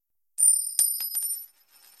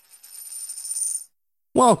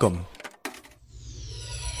Welcome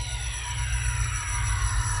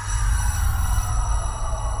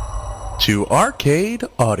to Arcade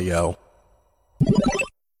Audio.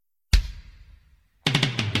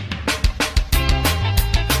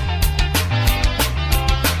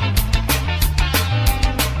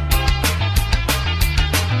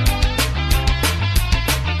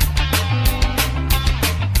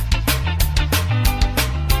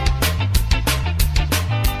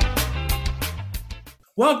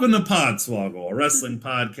 Welcome to Podswoggle, a wrestling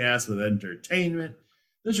podcast with entertainment.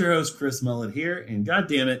 This is your host, Chris Mullet here, and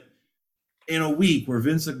goddammit, in a week where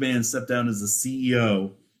Vince McMahon stepped down as the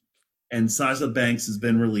CEO and Sasha Banks has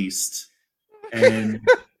been released, and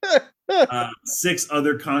 6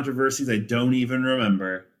 other controversies I don't even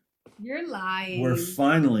remember. You're lying. We're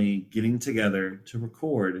finally getting together to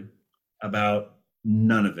record about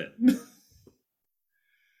none of it. It's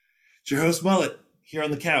your host, Mullet, here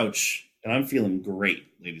on the couch. And I'm feeling great,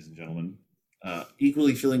 ladies and gentlemen.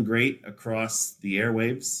 Equally feeling great across the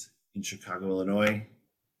airwaves in Chicago, Illinois.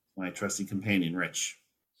 My trusty companion, Rich.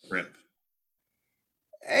 Rip.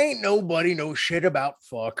 Ain't nobody know shit about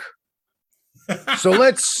fuck. So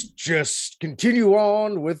let's just continue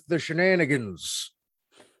on with the shenanigans.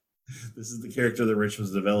 This is the character that Rich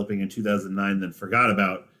was developing in 2009, then forgot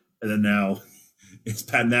about. And then now it's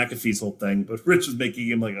Pat McAfee's whole thing. But Rich was making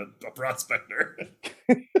him like a prospector.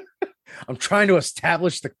 I'm trying to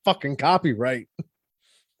establish the fucking copyright.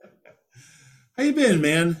 How you been,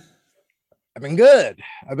 man? I've been good.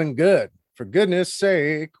 For goodness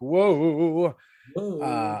sake. Whoa.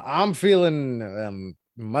 I'm feeling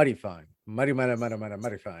mighty fine. Mighty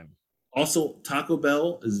fine. Also, Taco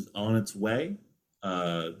Bell is on its way.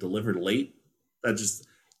 Delivered late.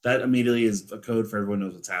 That immediately is a code for everyone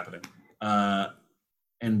knows what's happening.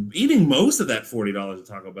 And eating most of that $40 at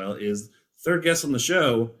Taco Bell is third guest on the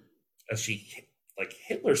show. As she like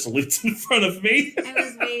Hitler salutes in front of me. I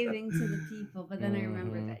was waving to the people, but then I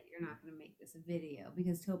remembered that you're not going to make this a video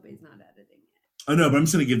because Tope's not editing it. Oh no, but I'm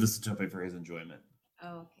just going to give this to Tope for his enjoyment.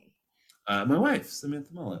 Oh, okay. My wife,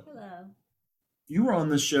 Samantha Mullet. Hello. You were on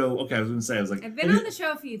this show. Okay, I was going to say, I've been on the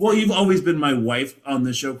show a few times. Well, you've always been my wife on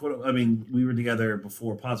the show. I mean, we were together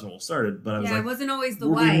before Podswoggle started, but I wasn't always the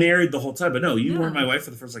wife. We married the whole time, but no, you weren't my wife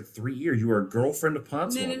for the first 3 years. You were a girlfriend of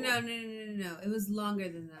Podswoggle. No. It was longer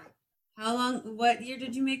than that. How long? What year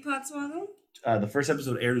did you make Podswoggle? The first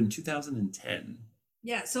episode aired in 2010.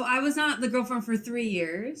 Yeah, so I was not the girlfriend for 3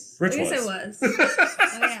 years. Rich I was. Oh,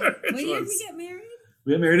 yeah. What year did we get married?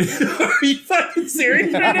 We got married. Are you fucking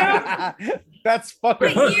serious right now? That's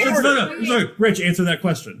fucking. No. Rich, answer that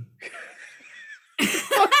question.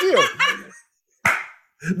 Fuck you.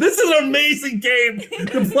 This is an amazing game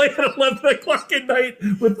to play at 11 o'clock at night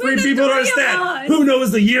with 3 people on our staff. Who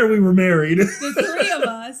knows the year we were married? The 3 of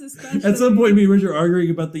us, especially. At some point, me and Rich are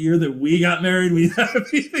arguing about the year that we got married. We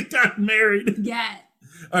haven't even gotten married. Yeah.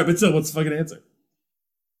 All right, but so what's the fucking answer?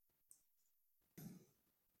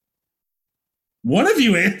 One of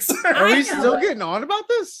you answer. Are we still getting on about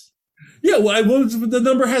this? Yeah, well, the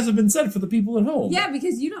number hasn't been set for the people at home. Yeah,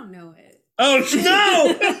 because you don't know it. Oh,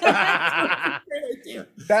 no!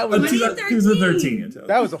 That was 2013.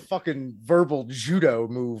 That was a fucking verbal judo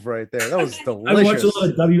move right there. That was delicious. I watch a lot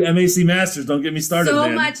of WMAC Masters. Don't get me started, so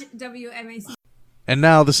man. much WMAC. And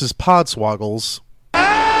now this is Podswoggles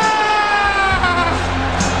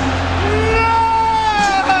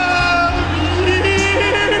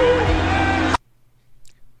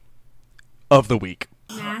of the week.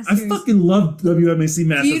 Masters. I fucking love WMAC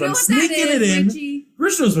Masters. Do you know I'm what sneaking that is, it in. Richie?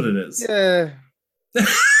 Rich knows what it is. Yeah. It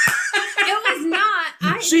was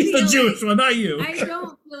not. She's the Jewish one, not you. I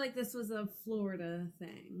don't feel like this was a Florida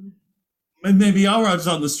thing. And maybe y'all were out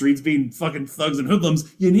on the streets being fucking thugs and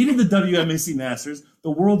hoodlums. You needed the WMAC Masters, the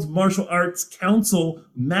World's Martial Arts Council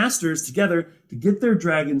Masters, together to get their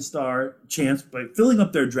Dragon Star chance by filling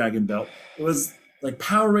up their Dragon Belt. It was like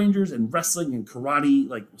Power Rangers and wrestling and karate,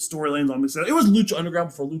 like storylines all mixed up. It was Lucha Underground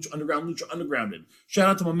before Lucha Undergrounded. Shout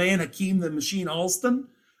out to my man Hakeem the Machine Alston.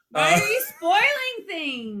 Why are you spoiling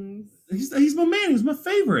things? He's my man. He's my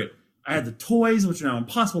favorite. I had the toys, which are now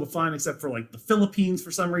impossible to find except for like the Philippines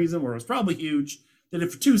for some reason, where it was probably huge. Did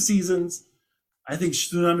it for 2 seasons. I think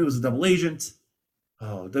Tsunami was a double agent.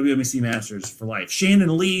 Oh, WMC Masters for life.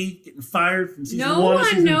 Shannon Lee getting fired from season 1 to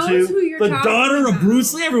season 2. No one knows who you're talking about. The daughter of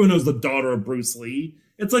Bruce Lee. Everyone knows the daughter of Bruce Lee.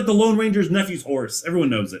 It's like the Lone Ranger's nephew's horse. Everyone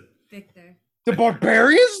knows it. Victor. The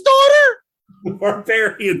Barbarian's daughter?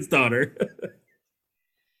 Barbarian's daughter.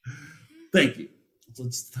 Thank you. So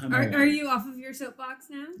it's the time Are you off of your soapbox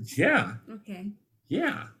now? Yeah. Okay.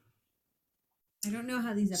 Yeah. I don't know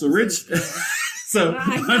how these So Rich, go. so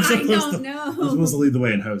I I'm don't know. supposed to lead the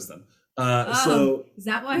way and host them. So is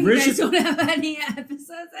that why you Rich guys is- don't have any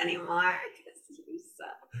episodes anymore? 'Cause you suck.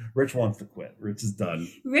 Rich wants to quit. Rich is done.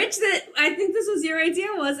 Rich, I think this was your idea,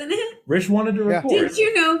 wasn't it? Rich wanted to Yeah. record. Did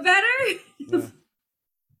you know better? Yeah.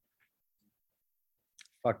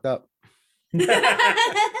 Fucked up.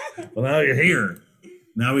 Well, now you're here.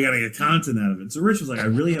 Now we got to get content out of it. So Rich was like, I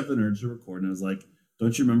really have an urge to record. And I was like,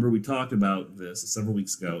 don't you remember we talked about this several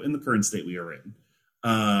weeks ago in the current state we are in?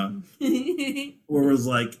 Where it was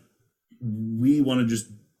like, we want to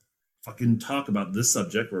just fucking talk about this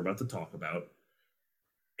subject we're about to talk about.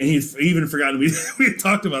 And he's even forgotten we had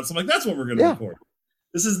talked about it. So I'm like, that's what we're going to Yeah. record.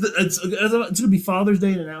 This is it's going to be Father's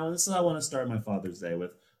Day in an hour. This is how I want to start my Father's Day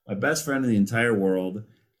with my best friend in the entire world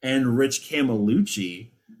and Rich Camelucci.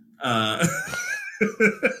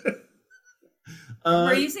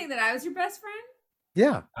 Were you saying that I was your best friend?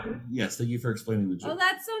 Yeah. Yes, thank you for explaining the joke. Oh,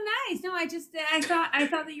 that's so nice. No, I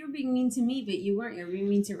thought that you were being mean to me, but you weren't. You're being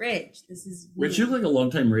mean to Rich. This is Rich, you're like a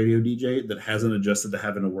longtime radio DJ that hasn't adjusted to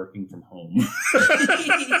having a working from home.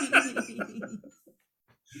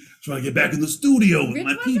 Trying to get back in the studio with Rich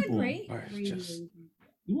my was people. a great Alright, radio. just-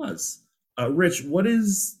 He was. Rich, what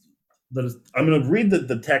is the? I'm going to read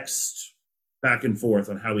the text back and forth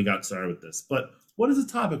on how we got started with this, but what is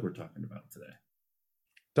the topic we're talking about today?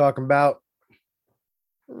 Talking about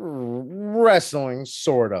wrestling,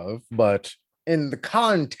 sort of, but in the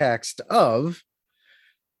context of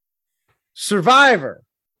Survivor.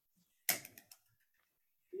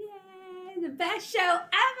 Yay, the best show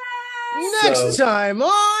ever! Next time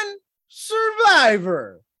on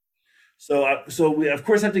Survivor. So we of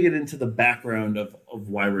course have to get into the background of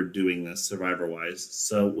why we're doing this Survivor wise.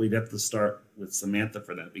 So we'd have to start with Samantha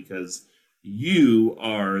for that because you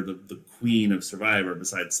are the queen of Survivor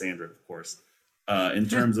besides Sandra, of course. In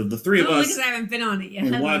terms of the three of Only us because I haven't been on it yet.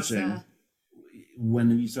 and That's, watching.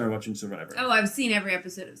 When have you started watching Survivor? Oh, I've seen every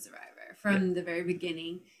episode of Survivor from the very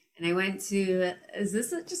beginning. And I went to, is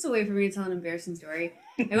this just a way for me to tell an embarrassing story?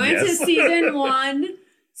 I went Yes. to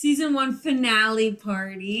season one finale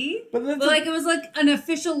party. But that's But like, it was like an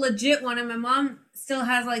official legit one. And my mom still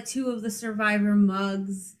has like 2 of the Survivor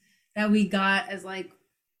mugs that we got as like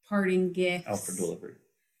parting gifts. out for delivery.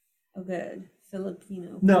 Oh, good.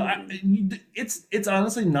 Filipino. No, food. it's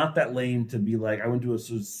honestly not that lame to be like I went to a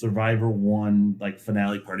Survivor 1 like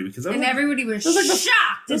finale party because And everybody was that was like the-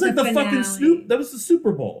 shocked. that was at like the fucking finale. Snoop. That was the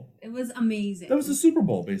Super Bowl. It was amazing. That was the Super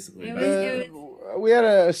Bowl basically. It was- We had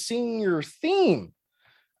a senior theme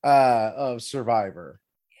of Survivor.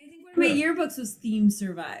 I think one of my yearbooks was Theme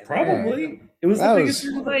Survivor. Probably it was That the was biggest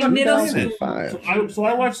year of the like fucking middle planet. school. So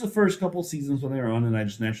I watched the first couple seasons when they were on, and I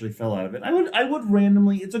just naturally fell out of it. I would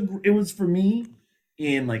randomly. It was for me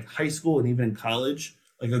in like high school and even in college,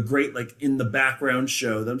 like a great like in the background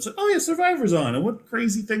show that was like, oh yeah, Survivor's on, and what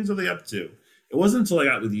crazy things are they up to? It wasn't until I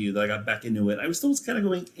got with you that I got back into it. I was still kind of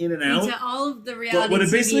going in and out. Into all of the reality what it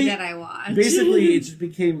TV basically- that I watched. Basically, it just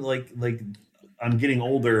became like I'm getting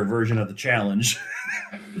older version of the challenge.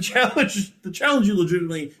 the challenge you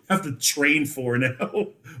legitimately have to train for now.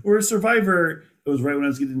 Whereas Survivor, it was right when I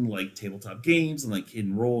was getting into like tabletop games and like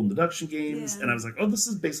hidden role and deduction games, Yeah. and I was like, oh, this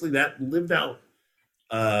is basically that lived out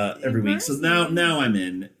every week. So person. now I'm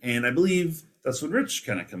in, and I believe that's when Rich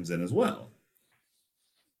kind of comes in as well.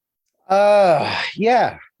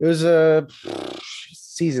 Yeah, it was a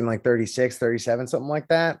season like 36, 37, something like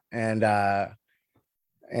that. And a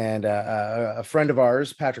friend of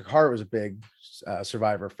ours, Patrick Hart, was a big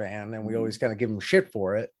Survivor fan, and we always kind of give him shit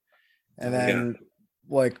for it. And then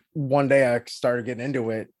like one day I started getting into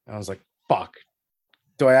it, and I was like, fuck,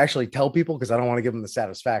 do I actually tell people? Because I don't want to give them the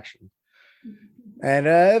satisfaction. And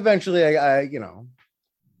eventually I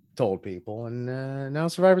told people, and now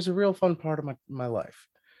Survivor's a real fun part of my life.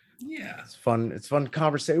 Yeah, It's fun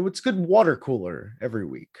conversation. It's good water cooler every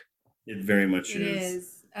week. it very much It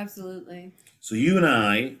is. Absolutely. So you and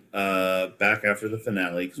I, back after the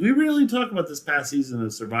finale, because we really didn't talk about this past season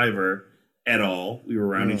of Survivor at all. We were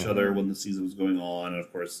around each other when the season was going on, and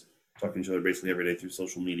of course, talking to each other basically every day through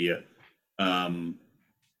social media.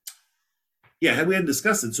 Yeah, we had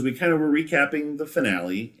discussed it, so we kind of were recapping the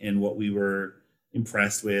finale and what we were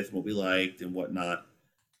impressed with, what we liked, and whatnot.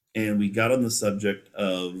 And we got on the subject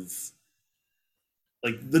of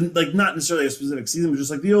not necessarily a specific season, but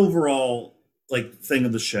just like the overall like thing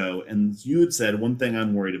of the show. And you had said one thing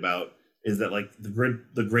I'm worried about is that like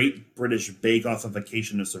the Great British Bake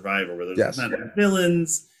Offification of Survivor, where there's not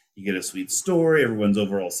villains, you get a sweet story, everyone's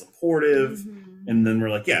overall supportive, Mhm. and then we're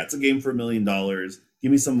like, yeah, it's a game for $1 million.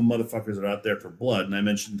 Give me some motherfuckers that are out there for blood. And I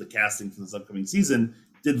mentioned the casting for this upcoming season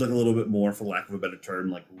did look a little bit more, for lack of a better term,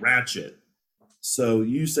 like ratchet. So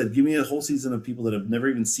you said, give me a whole season of people that have never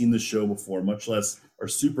even seen the show before, much less are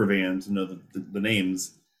super fans to know the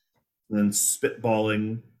names, and then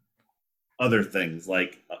spitballing other things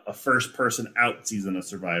like a first person out season of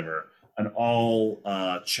Survivor, an all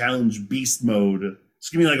challenge beast mode.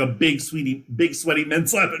 Just give me like a big sweaty men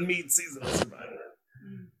slapping meat season of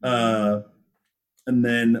Survivor. And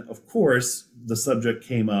then of course the subject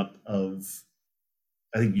came up of,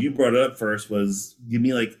 I think you brought it up first, was give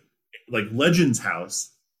me like Legends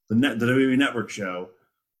House, the WWE Network show,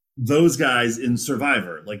 those guys in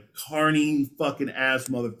Survivor, like carny fucking ass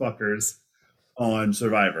motherfuckers on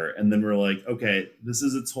Survivor. And then we're like, okay, this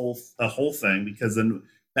is a whole thing, because then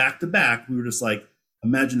back to back we were just like,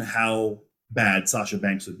 imagine how bad Sasha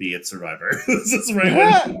Banks would be at Survivor. This is right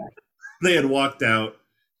when they had walked out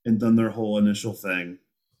and done their whole initial thing.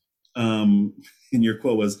 And your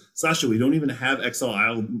quote was, Sasha, we don't even have XL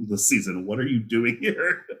Island this season. What are you doing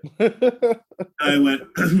here? I went,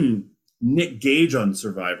 Nick Gage on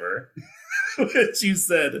Survivor, which you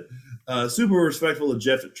said, super respectful of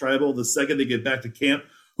Jeff at Tribal. The second they get back to camp,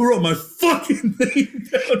 who wrote my fucking name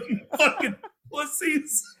down, you fucking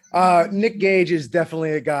pussies? Nick Gage is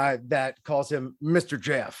definitely a guy that calls him Mr.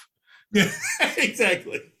 Jeff. Yeah,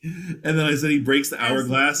 exactly. And then I said he breaks the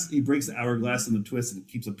hourglass. He breaks the hourglass in the twist and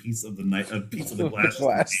keeps a piece of the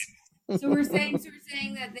glass. So we're saying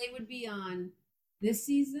that they would be on this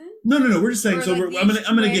season? No. We're just saying. Or So like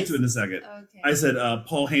I'm gonna get to it in a second. Okay. I said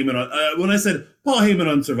Paul Heyman on when I said Paul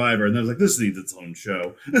Heyman on Survivor, and I was like, this needs its own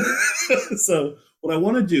show. So what I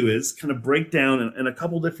want to do is kind of break down in a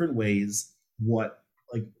couple different ways what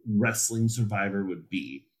like wrestling Survivor would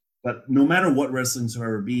be. But no matter what wrestling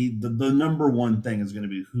Survivor would be, the number one thing is going to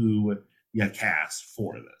be who you cast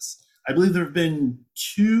for this. I believe there have been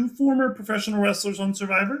 2 former professional wrestlers on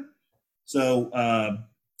Survivor. So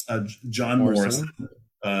John Morrison,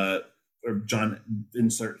 or John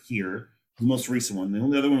insert here, the most recent one. The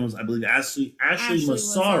only other one was, I believe, Ashley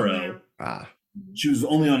Massaro. She was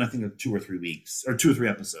only on, I think, 2 or 3 weeks, or 2 or 3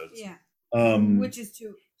 episodes. Yeah. Which is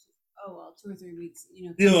 2. Oh well, 2 or 3 weeks.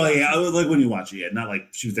 Yeah, like when you watch it, yeah, not like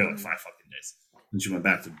she was there like 5 fucking days. And she went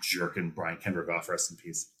back to jerking Brian Kendrick off, rest in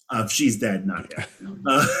peace. She's dead, not yet.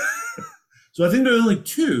 So I think there are only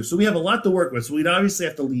 2. So we have a lot to work with. So we'd obviously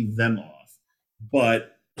have to leave them off.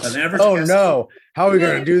 But an average. Oh no! How are we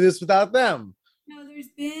going to do this without them? No, there's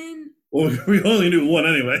been. Well, we only knew one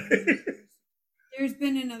anyway. There's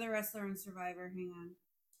been another wrestler in Survivor. Hang on.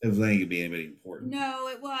 It was like it could be anybody important. No,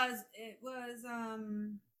 it was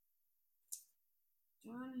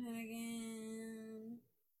John Hennigan.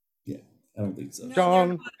 Yeah, I don't think so. No,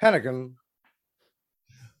 John Hennigan.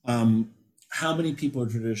 How many people are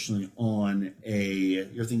traditionally on a?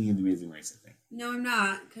 You're thinking of The Amazing Race, I think. No, I'm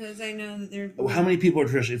not, because I know that there's. How many people are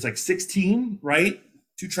traditionally? It's like 16, right?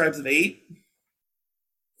 2 tribes of 8.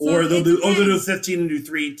 So or they'll do 15 and do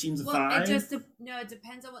 3 teams of 5. It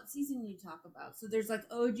depends on what season you talk about. So there's like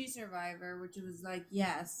OG Survivor, which was like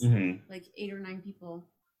like 8 or 9 people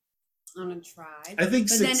on a tribe. I think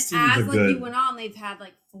but 16 then as are like good. you went on, they've had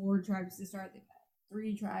like 4 tribes to start. They've had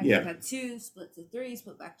 3 tribes. Yeah. They've had 2, split to 3,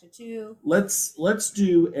 split back to 2. Let's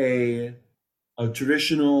do a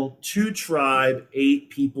traditional 2 tribe, 8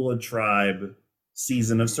 people a tribe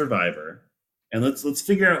season of Survivor. And let's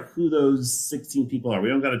figure out who those 16 people are. We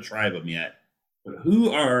don't got to tribe them yet. But who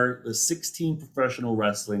are the 16 professional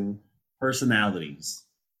wrestling personalities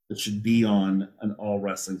that should be on an all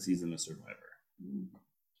wrestling season of Survivor?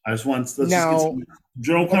 Let's just get some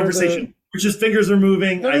general conversation. Which his fingers are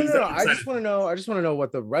moving. No. I just want to know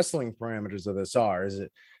what the wrestling parameters of this are. Is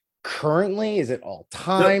it currently? Is it all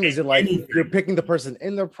time? Is it like you're picking the person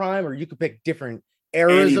in their prime, or you could pick different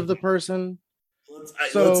eras of the person?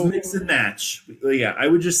 Let's mix and match. Yeah, I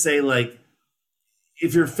would just say, like,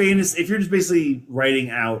 if you're just basically writing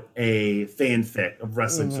out a fanfic of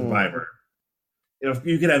Wrestling Survivor,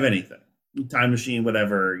 you could have anything, Time Machine,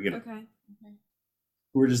 whatever. Okay.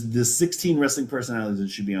 We're just the 16 wrestling personalities that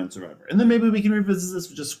should be on Survivor, and then maybe we can revisit this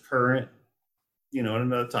with just current, at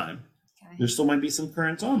another time. Okay. There still might be some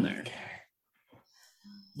currents on there. Okay.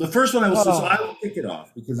 The first one so I will kick it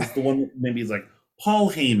off because it's the one maybe it's like.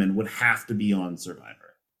 Paul Heyman would have to be on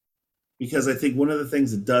Survivor because I think one of the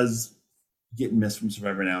things that does get missed from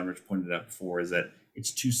Survivor now, and Rich pointed out before, is that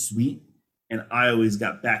it's too sweet. And I always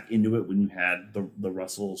got back into it when you had the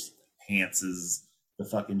Russells, Hanses, the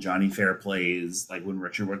fucking Johnny Fairplays, like when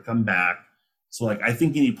Richard would come back. So like I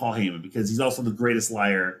think you need Paul Heyman because he's also the greatest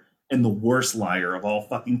liar and the worst liar of all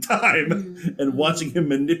fucking time. Mm-hmm. And watching him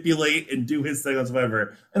manipulate and do his thing on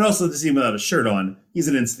Survivor, and also to see him without a shirt on, he's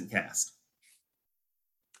an instant cast.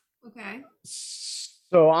 Okay.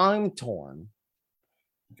 So I'm torn.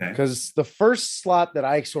 Okay. Because the first slot that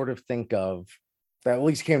I sort of think of that at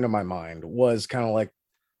least came to my mind was kind of like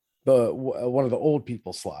one of the old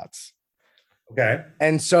people slots. Okay.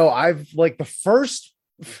 And so I've like the first,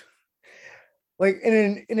 like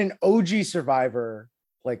in an OG Survivor,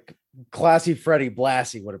 like classy Freddie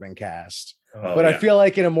Blassie would have been cast. Oh, But I yeah. feel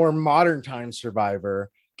like in a more modern time Survivor,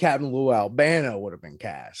 Captain Lou Albano would have been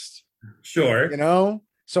cast. Sure. You know?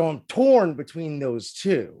 So I'm torn between those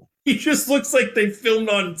two. He just looks like they filmed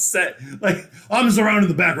on set. Like, I'm just around in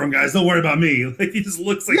the background, guys. Don't worry about me. Like, he just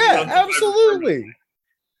looks like Yeah, absolutely.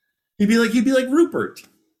 He'd be like Rupert.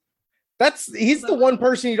 He's the one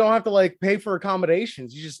person you don't have to like pay for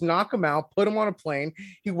accommodations. You just knock him out, put him on a plane.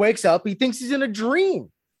 He wakes up, he thinks he's in a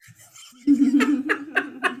dream.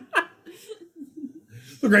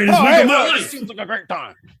 The greatest week of my life. Seems like a great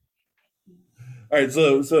time. All right,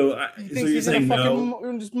 so He so thinks you're he's in a saying fucking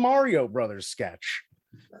no. just Mario Brothers sketch.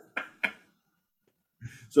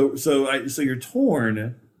 So you're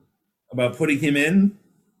torn about putting him in.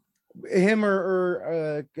 Him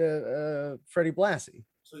or Freddie Blassie.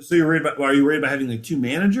 So you're worried about? Are you worried about having like two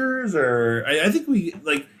managers, or I think we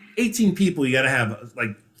like 18 people. You got to have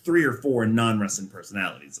like 3 or 4 non-wrestling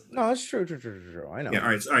personalities. No, that's true. I know. Yeah. All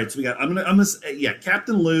right. So we got. I'm gonna. Yeah.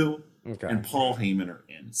 Captain Lou Okay. and Paul Heyman are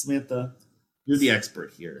in. Samantha, you're the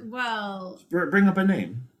expert here. Well, Bring up a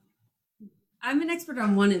name. I'm an expert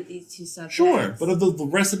on one of these two subjects. Sure, but of the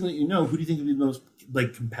rest of it, who do you think would be the most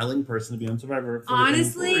like compelling person to be on Survivor? For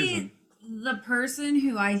Honestly, the person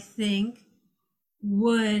who I think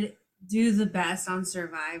would do the best on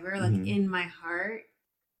Survivor, like Mhm. in my heart,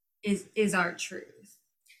 is R-Truth.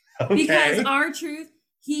 okay. Because R-Truth,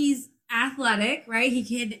 he's athletic, right? He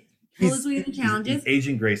can pull his way in the challenges. He's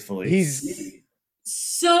aging gracefully. He's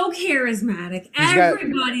So charismatic. got-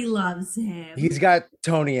 Everybody loves him. got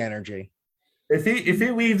Tony energy. if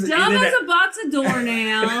he weaves Dumb in and as a box of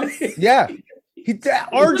doornails. Yeah.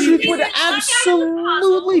 R-Truth would Like,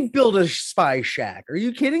 absolutely build a spy shack. Are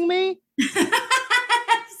you kidding me?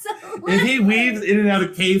 if he weaves in and out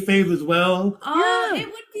of kayfabe as well. Oh, Yeah. it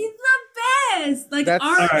would be the best. Like That's-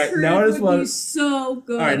 our All right, truth now I just would wanna- be so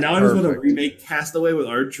good. All right, now I just want to Perfect. remake Castaway with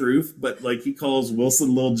R-Truth, but like he calls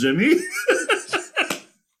Wilson Lil Jimmy.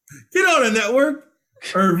 Get on a network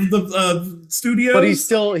or the studio. But he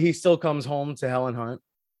still comes home to Helen Hunt.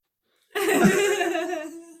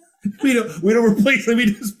 we don't replace him. We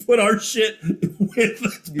just put our shit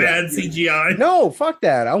with bad CGI. No, fuck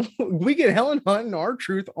that. We get Helen Hunt and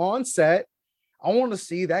R-Truth on set. I want to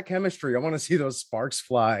see that chemistry. I want to see those sparks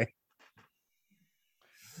fly.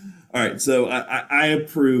 All right, so I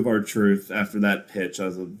approve R-Truth after that pitch. That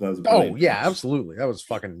was a Oh brilliant yeah, pitch. absolutely. That was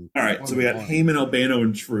fucking. All right, so we got wonderful. Heyman, Albano,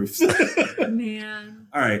 and Truth. Man.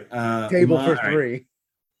 All right, Table for all right. 3.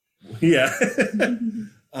 Yeah.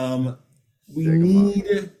 We Dig 'em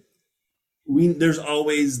need. There's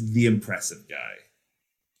always the impressive guy,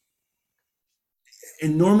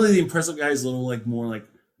 and normally the impressive guy is a little like more like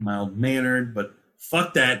mild mannered, but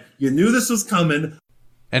fuck that. You knew this was coming.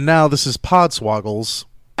 And now this is Podswoggles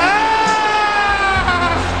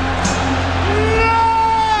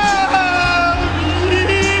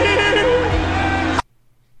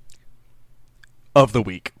of the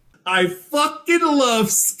week. I fucking love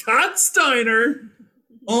Scott Steiner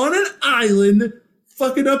on an island,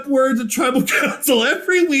 fucking up words of tribal council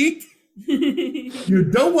every week. You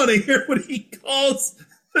don't want to hear what he calls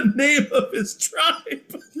the name of his tribe.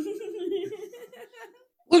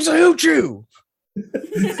 Looks like Hoochoo.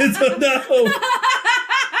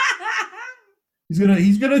 So, no.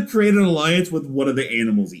 He's gonna create an alliance with one of the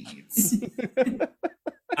animals he eats.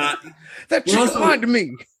 That We're chick also- lied to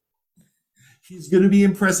me. He's gonna be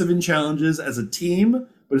impressive in challenges as a team,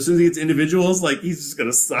 but as soon as he gets individuals, like he's just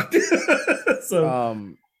gonna suck. So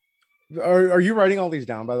Are you writing all these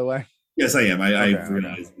down, by the way? yes, I am. I Okay.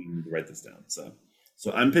 realized we need to write this down. So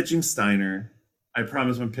I'm pitching Steiner. I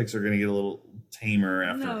promise my picks are gonna get a little tamer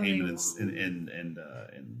after No, they Heyman won't. and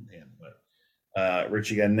him. But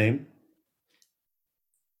Rich, you got a name?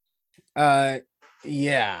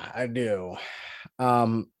 Yeah, I do.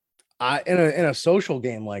 In a social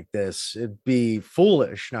game like this, it'd be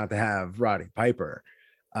foolish not to have Roddy Piper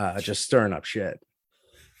just stirring up shit.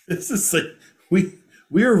 This is like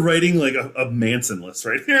we are writing like a Manson list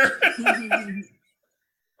right here.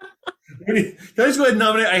 Can I just go ahead and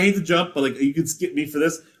nominate? I hate to jump, but like you can skip me for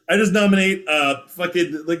this. I just nominate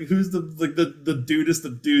fucking like who's the dudest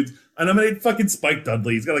of dudes. I nominate fucking Spike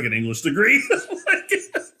Dudley. He's got like an English degree.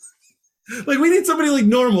 like we need somebody like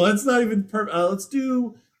normal. That's not even perfect. Let's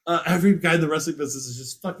do every guy in the wrestling business is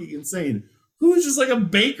just fucking insane. Who's just like a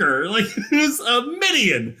baker? Like who's a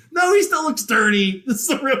Midian? No, he still looks dirty. This is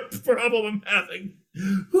a real problem I'm having.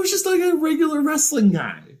 Who's just like a regular wrestling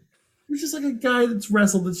guy. Who's just like a guy that's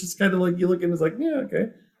wrestled. That's just kind of like you look at him, it's like, yeah, okay.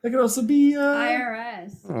 That could also be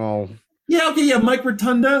IRS. Oh, yeah, okay, yeah, Mike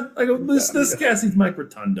Rotunda. Like this Cassie's Mike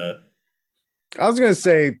Rotunda. I was gonna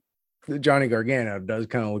say Johnny Gargano does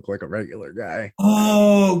kind of look like a regular guy.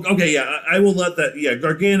 Oh, okay, yeah, I will let that. Yeah,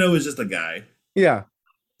 Gargano is just a guy. Yeah,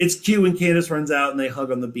 It's cute when Candace runs out and they hug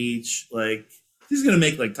on the beach. Like he's gonna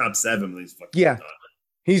make like top 7 of these fucking. Yeah.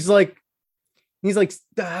 he's like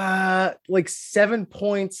 7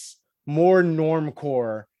 points more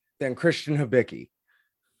normcore than Christian Hibicki.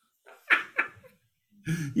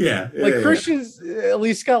 Yeah, Like yeah. Christian's at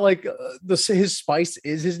least got like his spice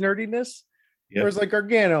is his nerdiness. Yep. Whereas like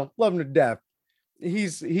Gargano, love him to death.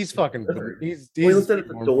 He's fucking he's Wait, let's at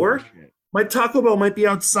the normcore door? as shit. My Taco Bell might be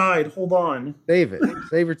outside. Hold on. Save it.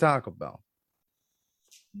 Save your Taco Bell.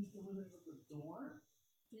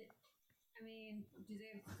 I mean, do they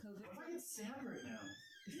have COVID?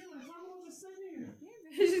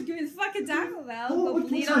 Just give me the fucking Taco Bell. Oh, Go what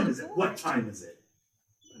bleed time on the is it? floor. What time is it?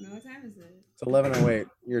 I don't know what time is it. It's 11:08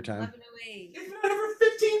 your time. 11:08. It's been over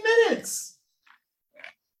 15 minutes.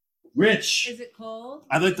 Rich, Is it cold?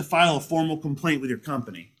 I'd like to file a formal complaint with your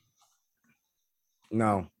company.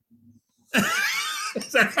 No.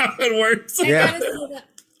 Is that how it works? I Yeah. gotta say that-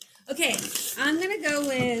 Okay,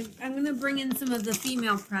 I'm gonna bring in some of the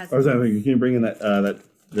female presents. I was thinking, can you bring in that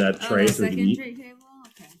tray the so we can second eat? tray table?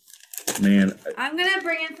 Okay. Man, I'm gonna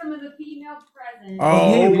bring in some of the female presents.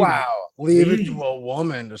 Oh Maybe. wow. Leave it Maybe. to a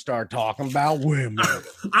woman to start talking about women.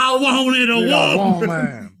 I wanted a A woman.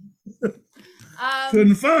 woman.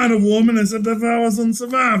 Couldn't find a woman except if I was on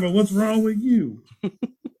Survivor. What's wrong with you?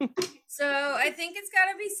 So I think it's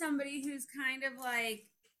gotta be somebody who's kind of like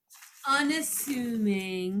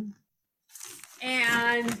unassuming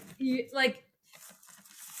and like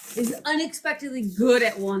is unexpectedly good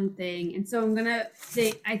at one thing. And so I'm gonna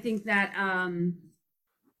say I think that and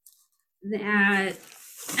I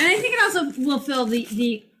think it also will fill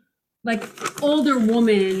the like older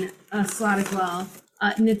woman slot as well,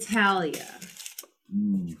 Natalia.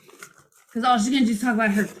 Because all she's gonna do is talk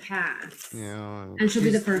about her past. Yeah. And she'll be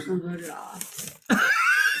the first one voted off.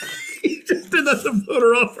 You just did that to put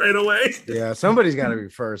her off right away. Yeah, somebody's gotta be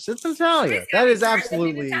first. It's Natalia. That is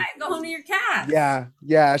absolutely Go home to your cat.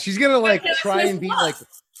 yeah. She's gonna like Taylor try and Swift be lost.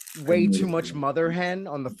 like way too much mother hen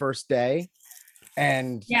on the first day.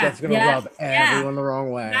 And Yeah, that's gonna yeah, rub yeah. everyone the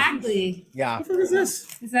wrong way. Exactly. Yeah. What is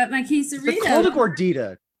this? Is that my It's called a quesarito?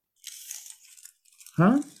 gordita.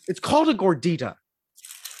 Huh? It's called a gordita.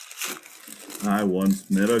 I once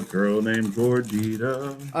met a girl named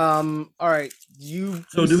Gordita. All right. You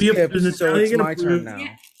So do we have- skipped, is so Natalia it's gonna my turn prove- now.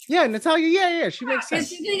 Yeah. Yeah, Natalia, yeah, she makes Because sense.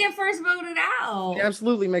 she's gonna get first voted out. It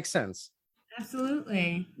absolutely makes sense.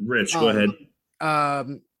 Absolutely. Rich, go ahead.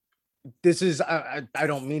 This is I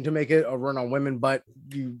don't mean to make it a run on women, but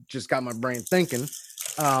you just got my brain thinking.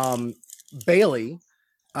 Bailey,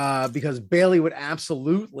 because Bailey would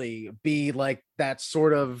absolutely be like that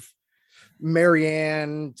sort of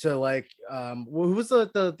Marianne to like who was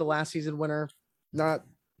the last season winner? Not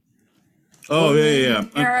Oh, yeah.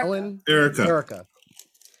 Erica. Ellen, Erica. Erica.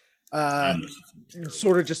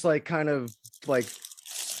 Sort of just like kind of like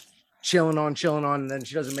chilling on, and then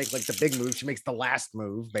she doesn't make like the big move. She makes the last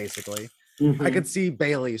move, basically. Mhm. I could see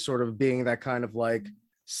Bailey sort of being that kind of like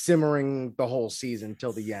simmering the whole season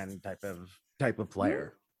till the end type of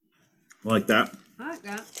player. like that. I like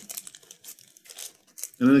that.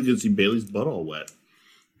 And then I can see Bailey's butt all wet.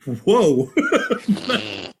 Whoa.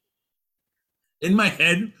 In my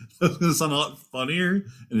head, that was going to sound a lot funnier,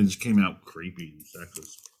 and it just came out creepy and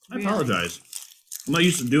sexist. I Really? apologize. I'm not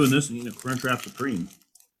used to doing this and eating a Crunchwrap Supreme.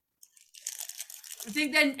 I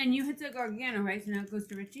think then, and you hit the Gargano, right? So now it goes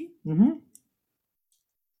to Richie. Mm-hmm.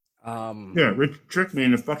 Yeah, Rich tricked me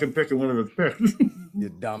into fucking picking one of his picks. you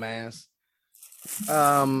dumbass.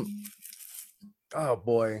 Oh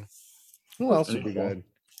boy, who else would be good?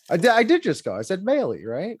 I did just go. I said Bailey,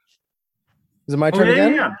 right? Is it my turn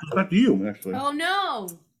again? Yeah. It's back to you, actually. Oh no!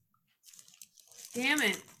 Damn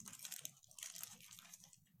it!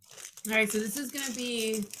 All right, so this is gonna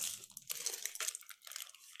be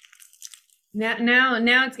now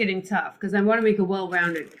it's getting tough because I want to make a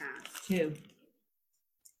well-rounded cast too.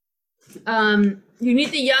 You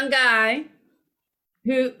need the young guy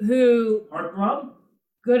who Heartthrob?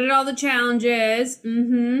 good at all the challenges.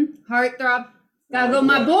 Heartthrob. Gotta go,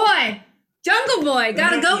 my boy. Jungle Boy.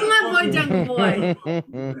 Gotta go, my boy, Jungle Boy.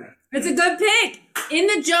 It's a good pick. In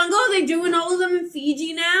the jungle, they're doing all of them in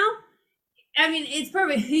Fiji now. I mean, it's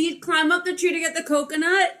perfect. He'd climb up the tree to get the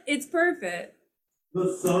coconut. It's perfect.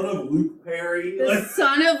 The son of Luke Perry. The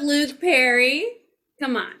son of Luke Perry.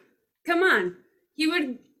 Come on.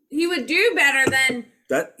 He would do better than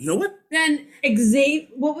That, you know what? Xavier.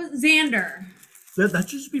 What was Xander? That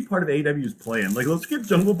should just be part of AEW's plan. Like, let's get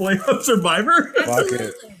Jungle Boy on Survivor. Fuck it.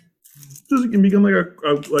 Absolutely. Just can become like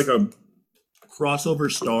a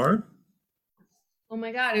crossover star. Oh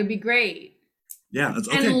my god, it would be great. Yeah, that's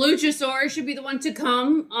And okay. Luchasaurus should be the one to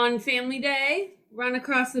come on Family Day, run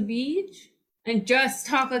across the beach, and just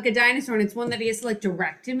talk like a dinosaur. And it's one that he has to like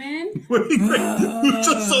direct him in.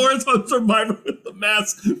 Luchasaurus on Survivor with the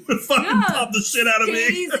mask would fucking No, pop the shit out of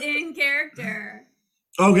me. Stays in character.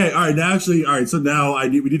 Okay, all right. Now, actually, all right. So now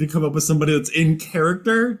we need to come up with somebody that's in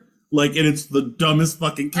character, like, and it's the dumbest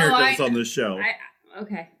fucking character that's on this show.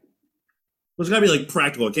 Okay. It's gotta be like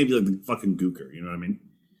practical. It can't be like the fucking Gooker. You know what I mean?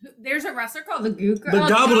 There's a wrestler called the Gooker. The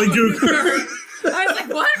Gobbledygooker. I was like,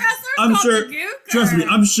 what wrestler I'm called sure. the Gooker? Trust me,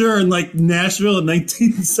 I'm sure in like Nashville in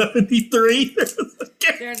 1973, There's a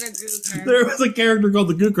Gooker. there was a character called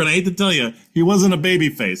the Gooker, and I hate to tell you, he wasn't a baby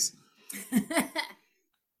face.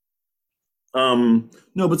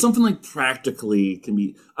 No, but something like practically can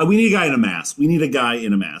be. We need a guy in a mask. We need a guy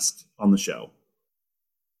in a mask on the show.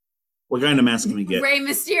 What guy in a mask can we get? Rey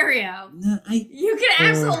Mysterio. Nah, I You can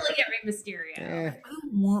absolutely get Rey Mysterio.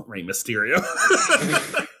 don't want Rey Mysterio.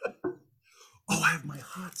 Oh, I have my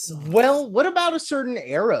hot sauce. Well, what about a certain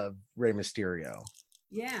era of Rey Mysterio?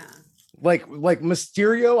 Yeah. Like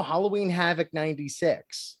Mysterio Halloween Havoc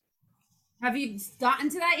 96. Have you gotten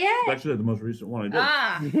to that yet? Actually, the most recent one I did.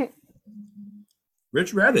 Ah.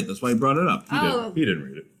 Rich read it. That's why he brought it up. Oh. He didn't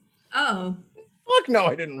read it. Oh. Fuck no,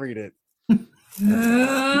 I didn't read it.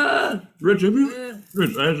 Rich,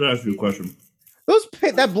 Rich, I have to ask you a question.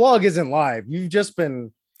 That blog isn't live. You've just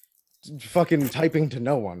been fucking typing to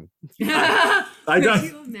no one. I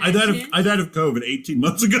died of COVID 18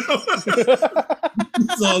 months ago.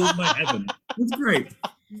 It's all in my heaven. It's great.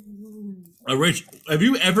 Rich, have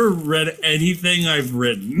you ever read anything I've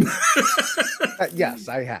written? Yes,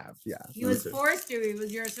 I have. Yeah. He was forced to. He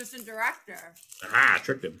was your assistant director. I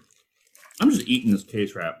tricked him. I'm just eating this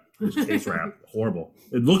case wrap. This case wrap, horrible.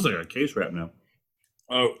 It looks like a case wrap now.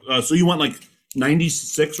 Oh, so you want like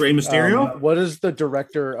 96 Rey Mysterio? What does the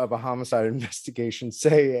director of a homicide investigation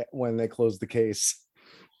say when they close the case?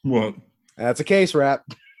 What? That's a case wrap.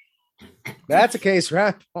 That's a case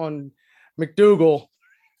wrap on McDougal.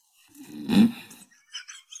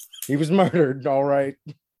 He was murdered, all right.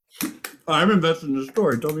 I'm invested in the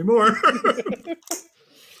story. Tell me more.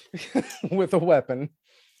 With a weapon.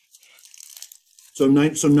 So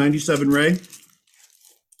 97 Rey?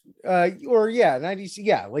 90s,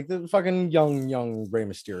 yeah, like the fucking young Rey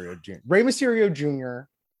Mysterio Jr. Rey Mysterio Jr.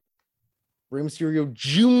 Rey Mysterio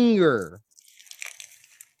Jr.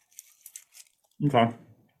 Okay.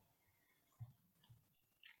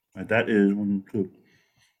 Right, that is 1, 2,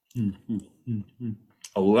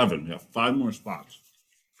 11. Yeah, 5 more spots.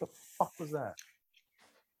 What the fuck was that?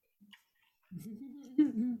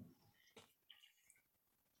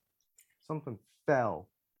 Something fell.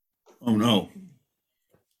 Oh no.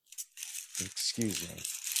 Excuse me.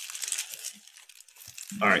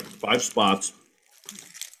 All right, 5 spots.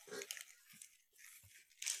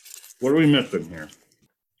 What are we missing here?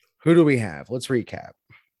 Who do we have? Let's recap.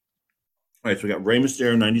 All right, so we got Rey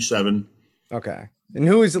Mysterio 97. Okay. And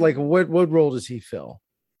who is it, like what role does he fill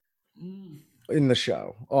in the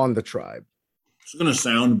show on the tribe? It's gonna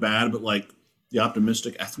sound bad, but like the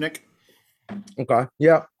optimistic ethnic. Okay.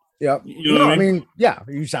 Yeah. Yeah. You know what I mean? Yeah,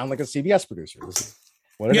 you sound like a CBS producer. This is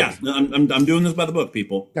what it Yeah, is. I'm doing this by the book,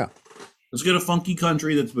 people. Yeah. Let's get a funky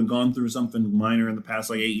country that's been gone through something minor in the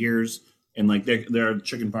past like 8 years, and like they're a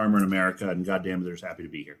chicken farmer in America, and goddamn, they're just happy to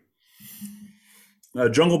be here.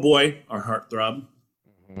 Jungle Boy, our heartthrob,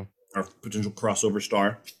 our potential crossover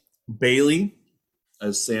star. Bailey,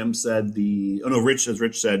 as Sam said,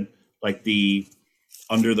 Rich said, like the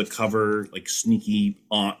under the cover, like sneaky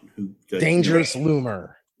aunt who Dangerous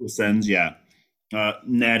loomer. who sends, yeah.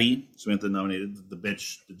 Natty, Samantha nominated, the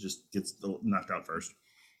bitch that just gets knocked out first.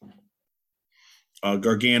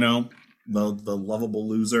 Gargano, the lovable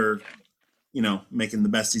loser, making the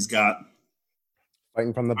best he's got.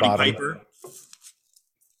 Fighting from the Roddy bottom. Piper.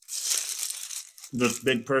 Just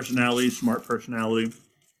big personality, smart personality.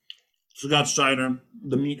 Scott Steiner,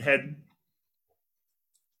 the meathead.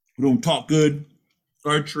 Who don't talk good.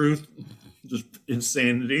 Guard truth. Just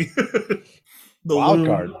insanity. Wild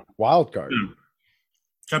card. Yeah.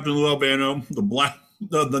 Captain Lou Albano,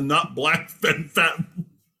 the not black fat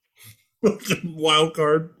wild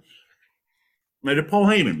card. Made it Paul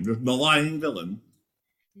Heyman, the lying villain.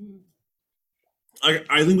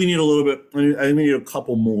 I think we need a little bit. I think we need a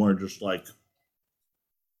couple more, just like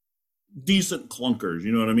decent clunkers.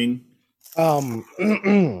 You know what I mean?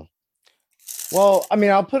 Well, I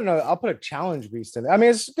mean, I'll put a challenge beast in. I mean,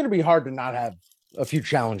 it's going to be hard to not have a few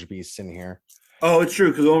challenge beasts in here. Oh, it's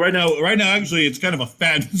true because right now, actually, it's kind of a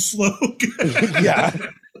fad and slow. Yeah.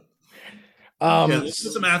 Yeah, let's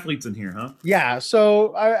put some athletes in here, huh? Yeah.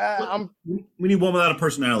 So I'm We need one without a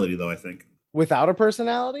personality, though. I think. without a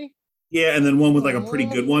personality. Yeah, and then one with like a pretty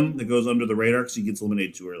good one that goes under the radar because he gets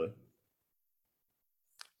eliminated too early.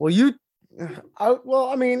 Well,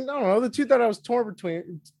 I mean, I don't know. The two that I was torn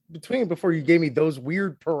between before you gave me those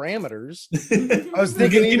weird parameters. I was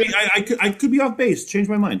thinking I could be off base. Change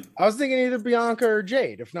my mind. I was thinking either Bianca or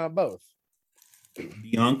Jade, if not both.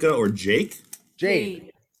 Bianca or Jake?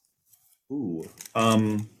 Jade. Ooh.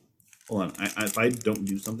 Hold on. If I don't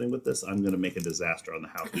do something with this, I'm gonna make a disaster on the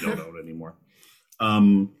house. We don't own anymore.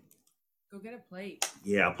 Go get a plate.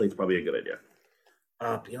 Yeah, a plate's probably a good idea.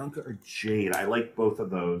 Bianca or Jade? I like both of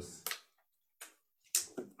those.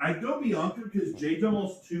 I'd go Bianca because Jade's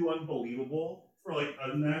almost too unbelievable for like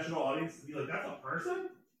a national audience to be like, that's a person?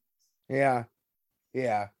 Yeah.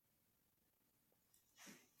 Yeah.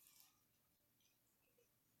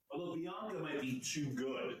 Although Bianca might be too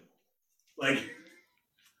good. Like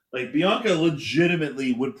Bianca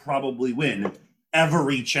legitimately would probably win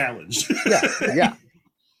every challenge. Yeah.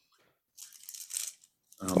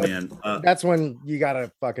 Oh man. That's when you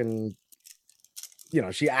gotta fucking,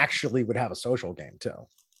 she actually would have a social game too.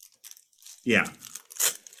 Yeah.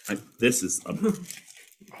 This is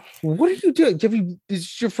What are you doing? Is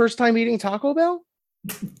this your first time eating Taco Bell?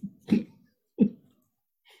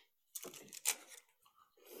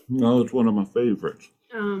 No, it's one of my favorites.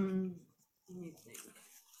 Let me think.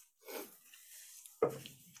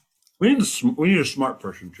 We need a smart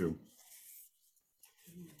person too.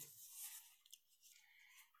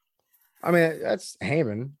 I mean, that's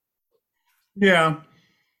Heyman. Yeah.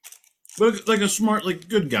 But like a smart, like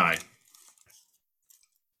good guy.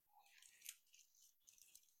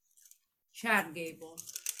 Chad Gable.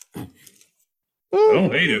 I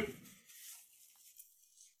don't hate it.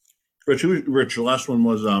 Rich, the last one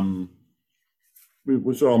was on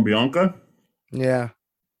Bianca. Yeah.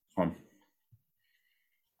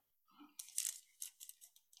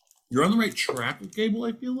 You're on the right track with Gable,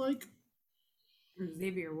 I feel like.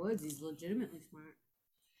 Xavier Woods, he's legitimately smart.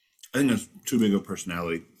 I think that's too big of a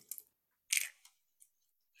personality.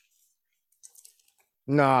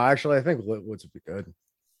 No, actually, I think Woods would be good.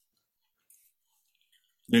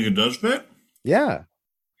 Think it does fit? Yeah.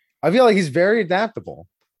 I feel like he's very adaptable.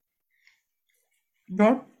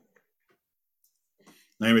 No.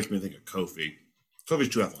 Now it makes me think of Kofi. Kofi's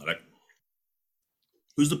too athletic.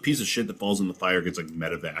 Who's the piece of shit that falls in the fire gets like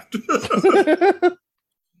medevaced?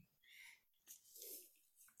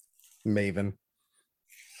 Maven.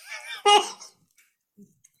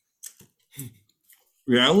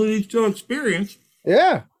 Reality still experience.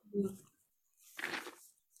 Yeah.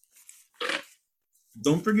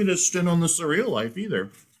 Don't forget his stint on the Surreal Life either.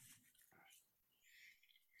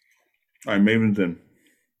 All right, Maven's in.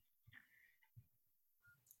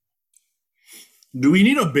 Do we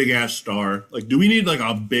need a big ass star? Like, do we need like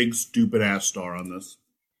a big stupid ass star on this?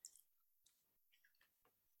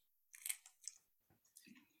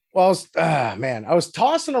 Well, I was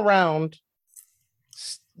tossing around,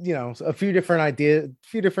 a few different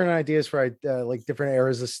ideas for like different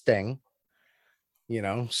eras of Sting.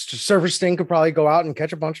 Surfer Sting could probably go out and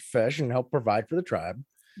catch a bunch of fish and help provide for the tribe.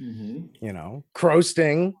 Mm-hmm. Crow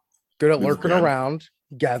Sting, good at lurking around,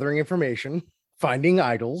 gathering information, finding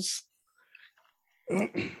idols.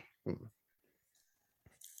 Then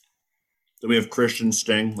we have Christian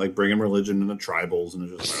Sting, like bringing religion into tribals, and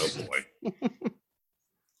it's just like, oh boy.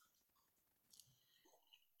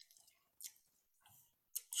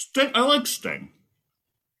 Sting, I like Sting.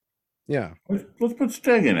 Yeah. Let's put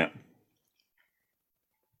Sting in it.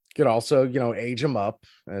 Could also, age him up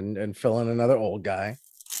and fill in another old guy.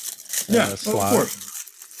 Yeah, of course.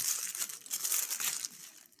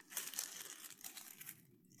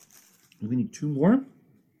 Do we need two more?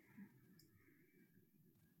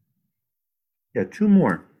 Yeah, two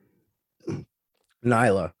more.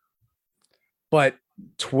 Nyla. But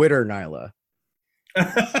Twitter Nyla.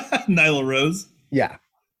 Nyla Rose? Yeah.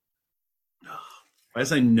 If I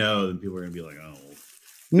say no, then people are going to be like, oh.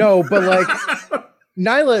 No, but like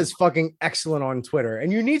Nyla is fucking excellent on Twitter.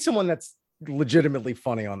 And you need someone that's legitimately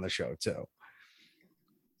funny on the show too.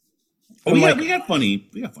 Oh, we got funny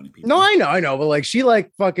people. No, I know, but like she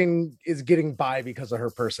like fucking is getting by because of her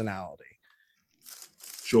personality.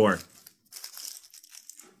 Sure.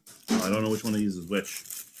 I don't know which one of these is which.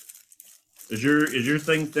 Is your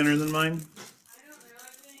thing thinner than mine? I don't know,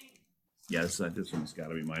 I think. Yes, this one's got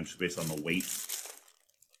to be mine, just based on the weight.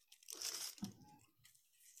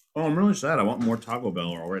 Oh, I'm really sad. I want more Taco Bell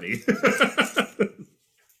already.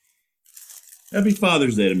 Happy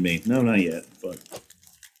Father's Day to me. No, not yet, but.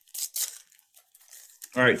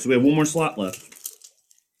 All right, so we have one more slot left.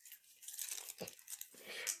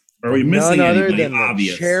 Are we missing None other anybody than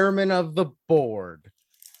obvious? the chairman of the board,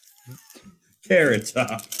 Carrot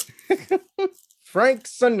Top. Frank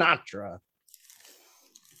Sinatra.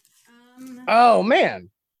 Um, Oh man.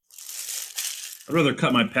 I'd rather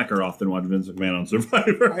cut my pecker off than watch Vince McMahon on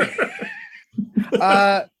Survivor.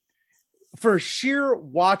 For sheer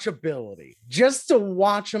watchability, just to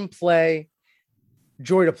watch him play,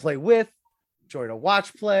 joy to play with, joy to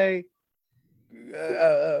watch play,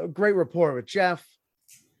 great rapport with Jeff.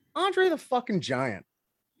 Andre the fucking Giant.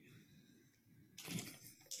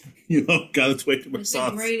 You know, God, it's way too much it's a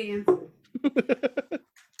sauce. great answer.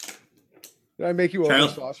 Did I make you over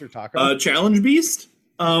Challenge- sauce or taco? Challenge Beast?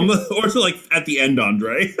 Or so like at the end,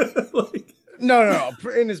 Andre. Like, No.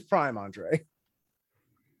 In his prime, Andre.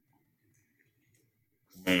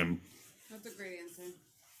 man. That's a great answer.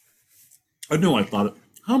 I know I thought it.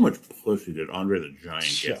 How much pussy did Andre the Giant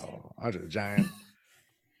get? So, Andre the Giant.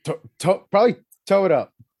 Probably toe it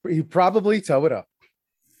up. He probably toe it up.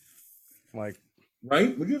 Like,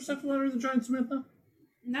 Right? Would you have sex with Andre the Giant, Samantha?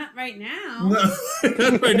 Not right now. No,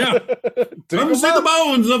 not right now. Come see the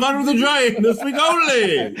bones of Andre the Giant this week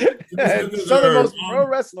only. Southernmost Pro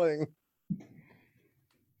Wrestling.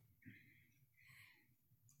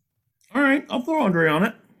 All right, I'll throw Andre on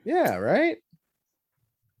it. Yeah, right?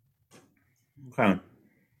 Okay.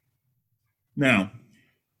 Now,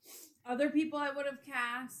 Other people I would have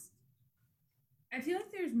cast. I feel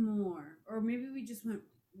like there's more, or maybe we just went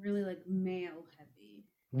really like male heavy.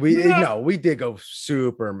 We did go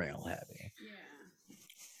super male heavy. Yeah,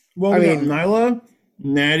 well, I we got mean- Nyla,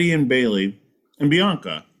 Natty, and Bailey, and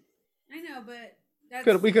Bianca. I know, but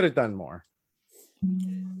that's, We could have done more.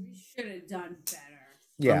 we should have done better.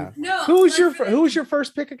 Yeah. No, Who was like, who was your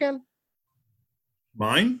first pick again?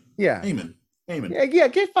 Mine? Yeah. Heyman. Yeah,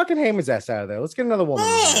 get fucking Heyman's ass out of there. Let's get another woman.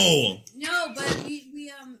 Oh! No, but we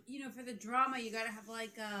you know, for the drama, you gotta have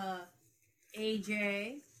like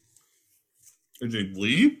AJ, AJ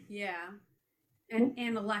Lee? yeah,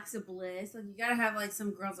 and Alexa Bliss. Like you gotta have like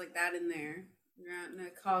some girls like that in there. You're not gonna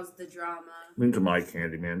cause the drama. Into my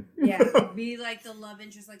candy, man. Yeah, be like the love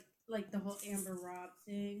interest, like the whole Amber Rob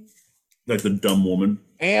thing. Like the dumb woman.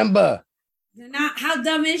 Amber. They're not. How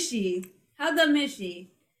dumb is she? How dumb is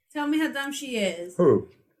she? Tell me how dumb she is. Who?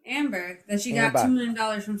 Amber, that she got Amber. $2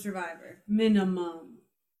 million from Survivor minimum,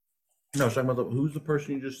 No, I was talking about who's the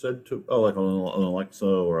person you just said to? Oh, like on Alexa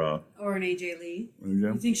or or an AJ Lee.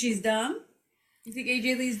 AJ? You think she's dumb? You think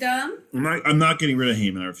AJ Lee's dumb? I'm not getting rid of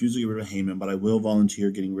Heyman. I refuse to get rid of Heyman, but I will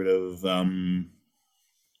volunteer getting rid of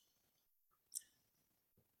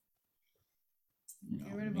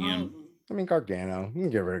Get rid of all Ian. of them. I mean, Gargano. You can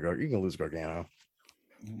get rid of You can lose Gargano.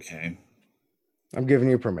 Okay, I'm giving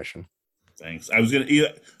you permission. thanks. I was gonna.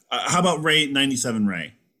 How about Ray 97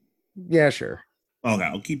 Ray? Yeah, sure. Okay,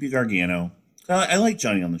 I'll keep you Gargano. I like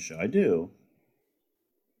Johnny on the show. I do.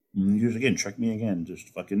 Here's again. Trick me again. Just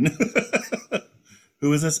fucking.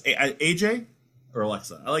 Who is this? AJ or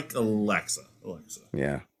Alexa? I like Alexa.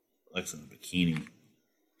 Yeah. Alexa in a bikini.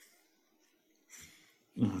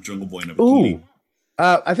 Oh, Jungle Boy in a bikini. Ooh.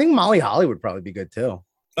 I think Molly Holly would probably be good too.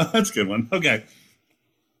 That's a good one. Okay.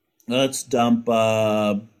 Let's dump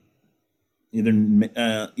either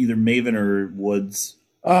Maven or Woods.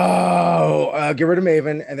 Oh, get rid of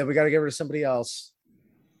Maven, and then we got to get rid of somebody else.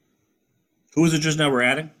 Who is it just now we're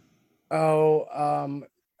adding? Oh,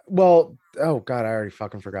 well, oh God, I already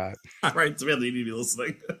fucking forgot. All right, Samantha, you need to be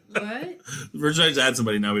listening. What? We're trying to add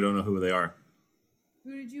somebody now. We don't know who they are.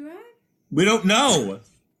 Who did you add? We don't know.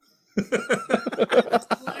 Alexa?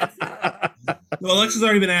 Well, Alexa's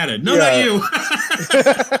already been added. No, Yeah. not you.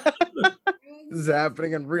 This is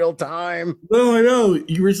happening in real time. No, I know.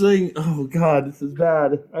 You were saying, "Oh God, this is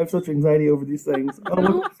bad. I have such anxiety over these things." Oh,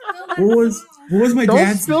 Don't spill that what was sauce. my Don't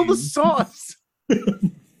dad's spill the name? sauce.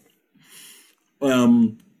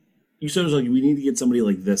 You said it was like we need to get somebody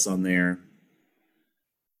like this on there.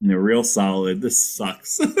 And they're real solid. This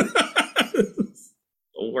sucks. The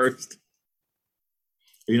worst.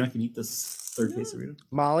 Are you not gonna eat this third quesadilla?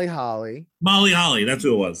 Molly Holly. Molly Holly, that's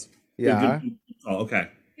who it was. Yeah. Good. Oh, okay.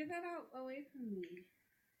 Get that out away from me.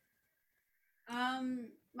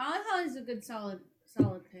 Molly Holly's a good solid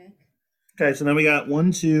pick. Okay, so then we got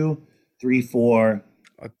 1, 2, 3, 4.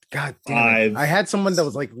 Oh, God damn it. 5. I had someone that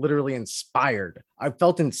was like literally inspired. I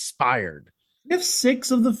felt inspired. We have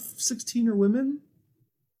 6 of the 16 are women.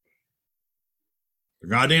 They're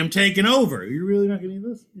goddamn taking over. You're really not gonna eat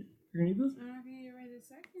this? You're gonna eat this? I'm not gonna eat it right this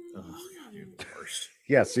second. Oh, God, you're the worst.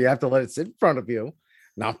 Yeah, so you have to let it sit in front of you,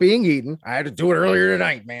 not being eaten. I had to do it earlier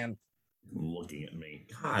tonight, man. Looking at me.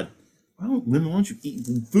 God, why don't you eat?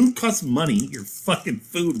 Food costs money. Eat your fucking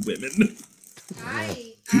food, women.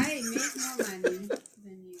 I make more money than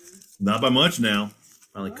you. Not by much now.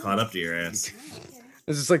 Finally caught up to your ass. Okay.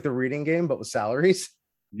 This is like the reading game, but with salaries.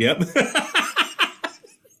 Yep.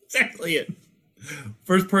 Exactly it.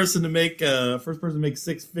 First person to make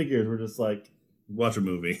six figures. We're just like, watch a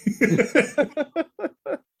movie.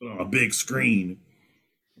 Put on a big screen.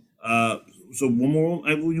 So one more.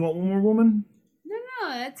 You want one more woman? No,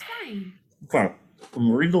 that's fine. Okay. I'm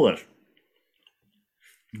gonna read the list.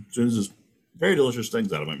 So this is very delicious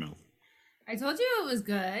things out of my mouth. I told you it was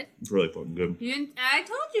good. It's really fucking good. I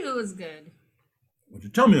told you it was good. Why don't you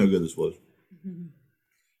tell me how good this was?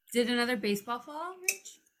 Did another baseball fall,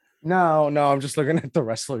 Rich? No, I'm just looking at the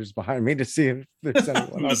wrestlers behind me to see if there's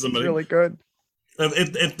anyone else that's really good.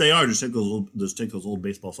 If they are, just take those old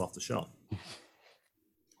baseballs off the shelf.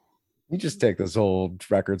 You just take those old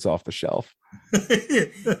records off the shelf.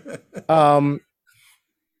 So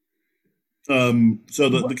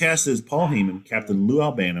the cast is Paul Heyman, Captain Lou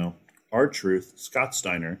Albano, R-Truth, Scott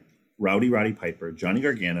Steiner, Rowdy Roddy Piper, Johnny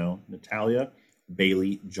Gargano, Natalia,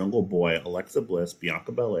 Bailey, Jungle Boy, Alexa Bliss,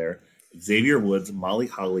 Bianca Belair, Xavier Woods, Molly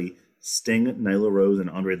Holly, Sting, Nyla Rose, and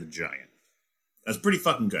Andre the Giant. That's pretty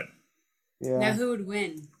fucking good. Yeah. Now who would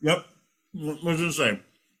win? Yep. Let's just say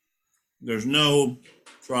there's no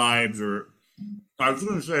tribes or I was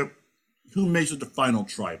going to say who makes it the final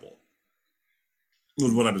tribal.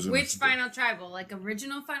 Was what I was. Which final tribal? Like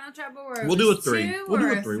original final tribal? Or we'll do a three. We'll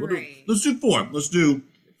do a three. Let's do four. Let's do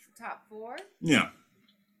top four. Yeah.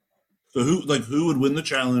 So who would win the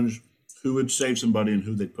challenge? Who would save somebody, and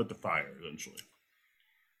who they'd put to fire eventually?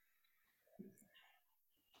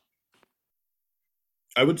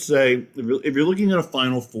 I would say if you're looking at a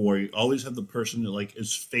final four, you always have the person that like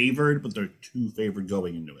is favored, but they're too favored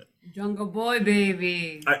going into it. Jungle Boy,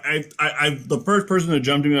 baby. I the first person that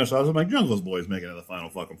jumped to me, I saw, I'm like, Jungle Boy's making it the final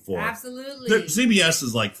fucking four. Absolutely. CBS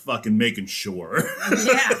is like fucking making sure.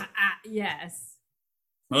 Yeah. Yes.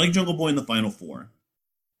 I like Jungle Boy in the final four.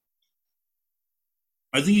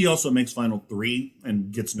 I think he also makes final three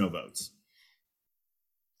and gets no votes.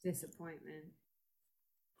 Disappointment.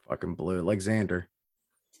 Fucking blue, like Xander.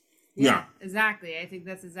 Yeah. Exactly. I think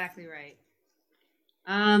that's exactly right.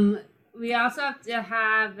 We also have to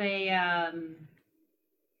have a I'm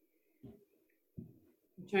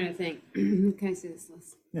trying to think. Can I see this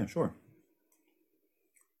list? Yeah, sure.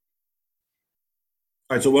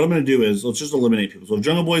 All right, so what I'm going to do is let's just eliminate people. So if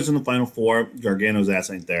Jungle Boy's in the final four, Gargano's ass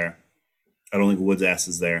ain't there. I don't think Wood's ass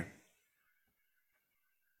is there.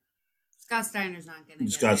 Scott Steiner's not getting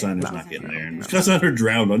it. Scott Steiner's not getting there. And Scott Steiner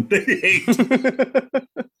drowned on day 8.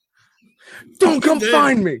 Don't come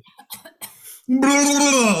find me.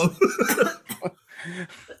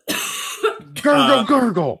 Gurgle,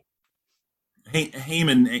 gurgle.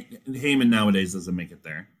 Heyman nowadays doesn't make it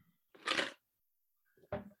there.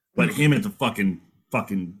 But Heyman's a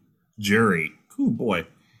fucking jury. Ooh, boy.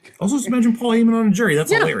 Also, just imagine Paul Heyman on a jury.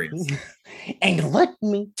 That's hilarious. And let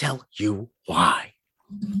me tell you why.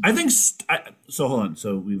 I think... so, hold on.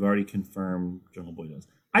 So, we've already confirmed Jungle Boy does.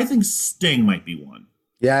 I think Sting might be one.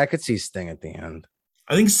 Yeah, I could see Sting at the end.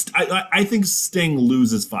 I think Sting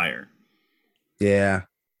loses fire. Yeah,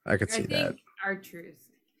 I could see that. R-Truth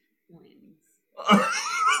wins.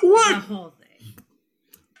 What? The whole thing.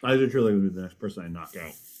 I literally would be the next person I knock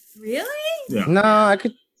out. Really? Yeah. No, I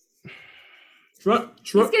could. It's gonna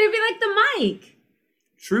be like the mic.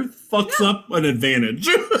 Truth fucks up an advantage.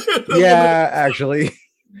 Yeah, actually. Yeah.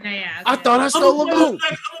 Okay. I thought I stole a vote.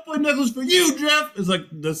 I'm gonna play necklace for you, Jeff. It's like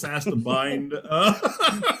this has to bind.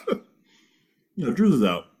 Truth is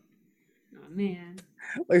out. Oh man.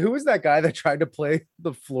 Like, who was that guy that tried to play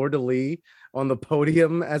the fleur de lis on the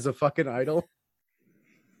podium as a fucking idol?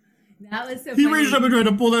 That was so He funny. reached up and tried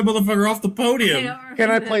to pull that motherfucker off the podium. Can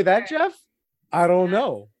I play that, Jeff? I don't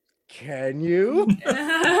know. Can you?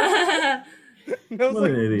 That was What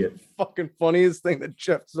like an idiot. the fucking funniest thing that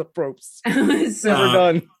Jeff Zaprope's So ever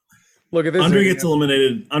done. Look at this. Andre gets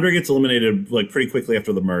eliminated. Andre gets eliminated like pretty quickly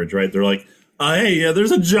after the merge, right? They're like, hey, yeah,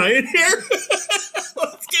 there's a giant here.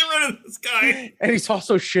 Let's get rid of this guy. And he's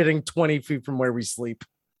also shitting 20 feet from where we sleep.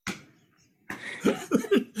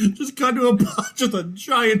 Just cut to just a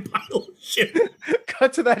giant pile of shit.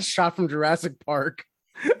 Cut to that shot from Jurassic Park.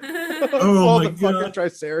 Oh All my the fucking God.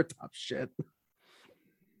 Triceratops shit.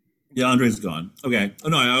 Yeah, Andre's gone. Okay. Oh,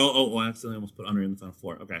 no, I accidentally almost put Andre in the final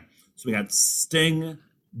four. Okay. So we got Sting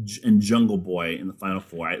and Jungle Boy in the final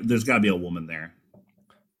four. There's got to be a woman there.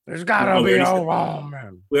 There's gotta we be already a said-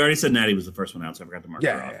 woman. We already said Natty was the first one out, so I forgot to mark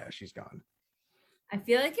her off. Yeah, she's gone. I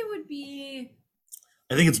feel like it would be.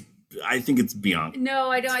 I think it's Bianca. No,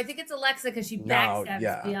 I don't. I think it's Alexa because she backstabs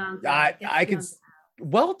yeah. Bianca. I could.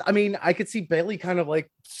 Well, I mean, I could see Bailey kind of like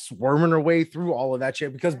swarming her way through all of that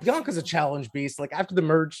shit because Bianca's a challenge beast. Like after the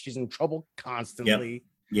merge, she's in trouble constantly.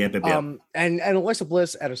 Yep. And Alexa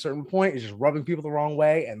Bliss at a certain point is just rubbing people the wrong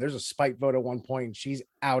way. And there's a spite vote at one point, and she's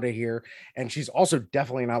out of here. And she's also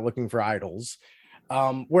definitely not looking for idols.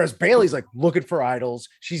 Whereas Bailey's like looking for idols.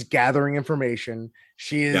 She's gathering information.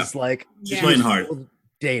 She is like she's playing hard.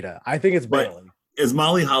 Data. I think it's Bailey. Is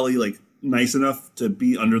Molly Holly like nice enough to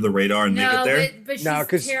be under the radar and make it there? But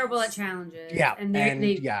she's terrible at challenges. Yeah, and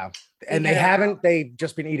they've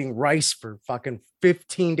just been eating rice for fucking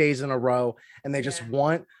 15 days in a row, and they just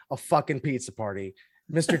want a fucking pizza party.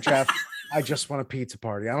 Mr. Jeff, I just want a pizza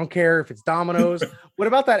party. I don't care if it's Domino's. What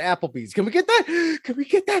about that Applebee's? Can we get that? Can we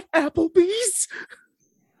get that Applebee's?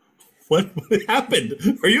 What happened?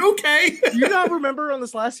 Are you okay? Do you not remember on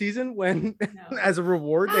this last season when, as a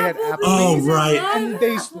reward, they had Applebee's? Oh, right. And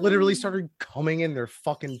they literally started coming in their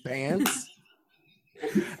fucking pants.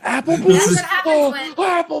 Applebee's.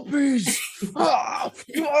 Applebee's. That's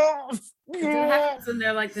what happens when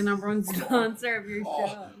they're like the number one sponsor of your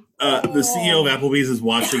show. The CEO of Applebee's is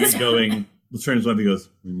watching it going, let's turn his wife, he goes,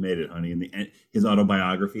 we made it, honey. And his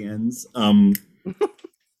autobiography ends.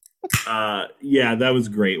 Yeah, that was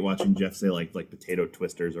great watching Jeff say like potato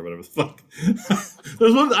twisters or whatever the fuck.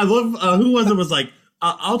 There's one I love. Who was it? Was like,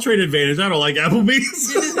 I'll trade advantage. I don't like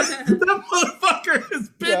Applebee's. That motherfucker has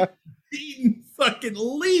been eating fucking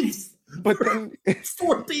leaves. But then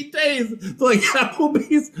 14 days. Like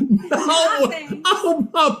Applebee's. No,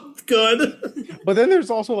 I'm good. But then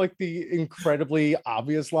there's also like the incredibly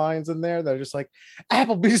obvious lines in there that are just like,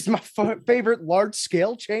 Applebee's is my favorite large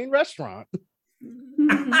scale chain restaurant.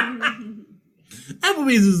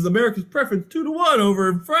 Applebee's is America's preference 2-1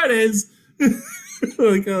 over Fridays.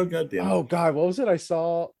 Like, oh goddamn. Oh god, what was it I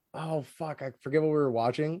saw? Oh fuck, I forget what we were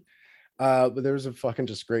watching. But there was a fucking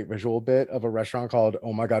just great visual bit of a restaurant called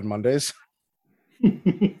Oh My God Mondays.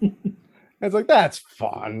 It's like, that's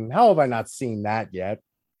fun. How have I not seen that yet?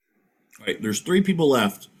 All right, there's 3 people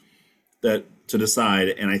left to decide,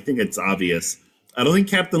 and I think it's obvious. I don't think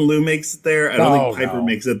Captain Lou makes it there. I don't think Piper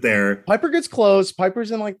makes it there. Piper gets close.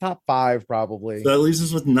 Piper's in like top 5 probably. So that leaves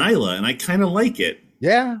us with Nyla, and I kind of like it.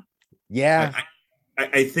 Yeah.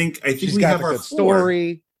 I think she's we got have a our good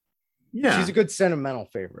story. Yeah, she's a good sentimental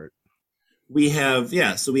favorite. We have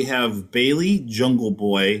so we have Bailey, Jungle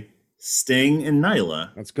Boy, Sting, and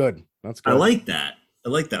Nyla. That's good. I like that.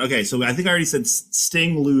 Okay, so I think I already said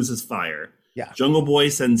Sting loses fire. Yeah. Jungle Boy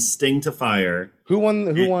sends Sting to fire. Who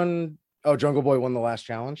won? Oh, Jungle Boy won the last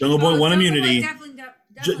challenge. Jungle Boy won immunity.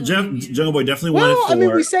 Jungle Boy definitely won it for. I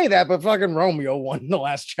mean, we say that, but fucking Romeo won the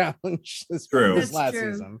last challenge this last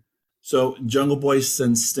season. So Jungle Boy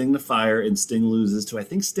sends Sting to fire, and Sting loses to. I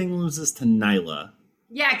think Sting loses to Nyla.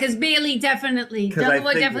 Yeah, because Bailey definitely.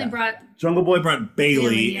 Jungle Boy brought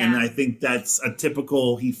Bailey, and I think that's a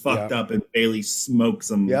typical. He fucked up, and Bailey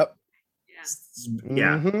smokes him. Yep.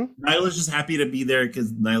 Yeah. Mm-hmm. Nyla's just happy to be there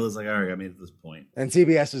because Nyla's like, all right, I made it to this point. And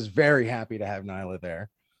TBS is very happy to have Nyla there.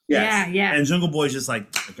 Yes. Yeah. And Jungle Boy's just like,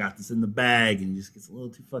 I got this in the bag, and he just gets a little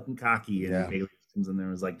too fucking cocky. And Bailey comes in there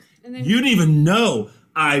and was like, you didn't even know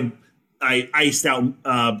I iced out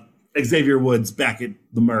Xavier Woods back at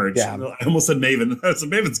the merge. Yeah. I almost said Maven. So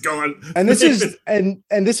Maven's gone. And this is and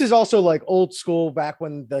this is also like old school back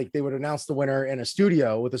when like they would announce the winner in a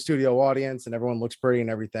studio with a studio audience and everyone looks pretty and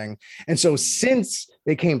everything. And so since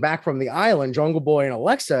they came back from the island, Jungle Boy and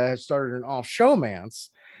Alexa have started an off showmance.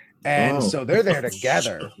 And so they're there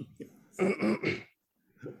together.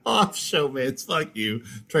 Off showmance. Fuck you.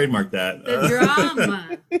 Trademark that. The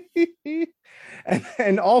drama.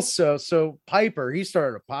 And also, so Piper, he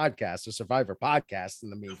started a podcast, a Survivor podcast in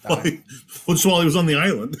the meantime. Which while he was on the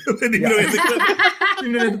island. Didn't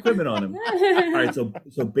even have equipment on him. All right, so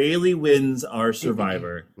Bailey wins our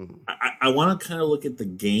Survivor. I want to kind of look at the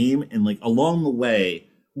game and like along the way,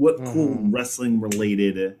 what cool wrestling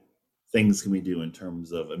related things can we do in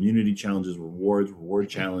terms of immunity challenges, reward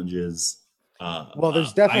challenges? Well,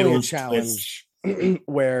 there's definitely a challenge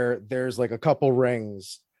where there's like a couple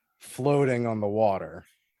rings floating on the water,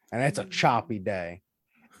 and it's a choppy day,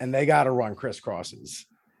 and they got to run crisscrosses.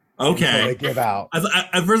 Okay, they give out.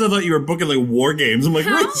 At first, I thought you were booking like war games. I'm like,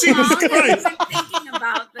 Jesus Christ! Thinking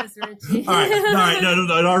about this, Richie. All right, no.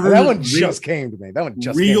 That one just came to me. That one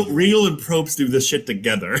just Regal and Probst do this shit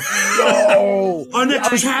together. No, our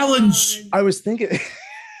next challenge. I was thinking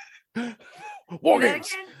war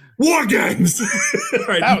games. War games. All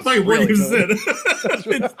right, That was fucking war really games good. is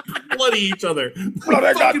it. Bloody each other. Blood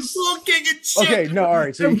and Fucking guts. bull kicking shit. Okay, no, all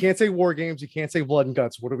right. So you can't say war games. You can't say blood and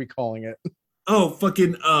guts. What are we calling it? Oh,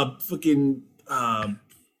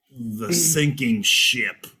 the sinking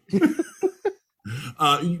ship.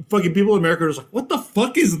 Fucking people in America are just like, what the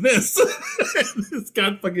fuck is this? It's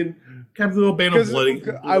got fucking Captain O'Bannon bloody.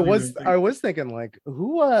 I was thinking like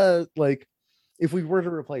who like if we were to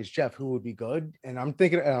replace Jeff, who would be good? And I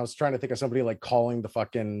was trying to think of somebody like calling the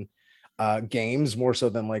fucking games more so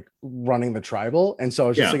than like running the tribal. And so I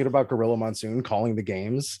was just thinking about Gorilla Monsoon calling the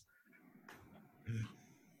games.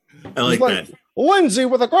 I like that. Lindsay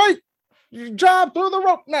with a great job through the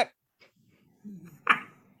rope net.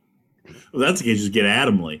 Well, that's the case. Just get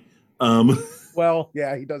Adamly. Well,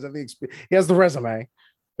 yeah, he does have the experience. He has the resume.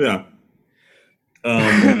 Yeah.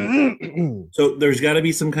 So there's got to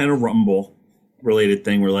be some kind of Rumble related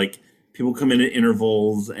thing where like people come in at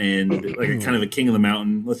intervals and like a kind of a king of the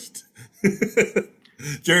mountain. Let's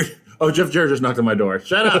Jared. Oh, Jeff Jarrett just knocked on my door.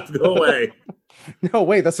 Shut up. Go away. No,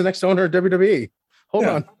 wait, that's the next owner of WWE. Hold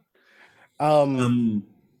on.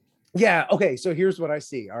 Yeah, okay. So here's what I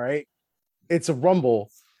see. All right. It's a Rumble,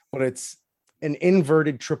 but it's an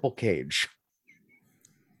inverted triple cage.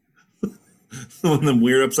 One of them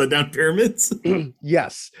weird upside down pyramids.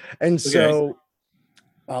 Yes. And so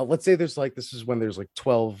let's say this is when there's like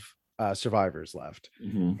 12 survivors left.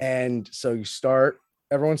 Mm-hmm. And so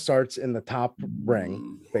everyone starts in the top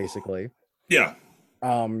ring, basically. Yeah.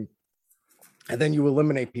 And then you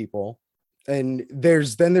eliminate people. And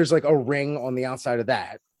there's like a ring on the outside of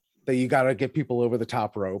that you got to get people over the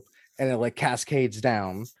top rope, and it like cascades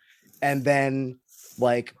down. And then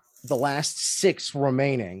like the last 6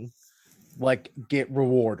 remaining like get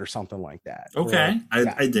reward or something like that. Okay. Right?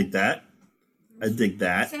 I dig that. I dig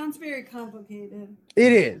that. Sounds very complicated.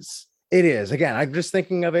 It is. Again, I'm just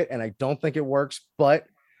thinking of it and I don't think it works, but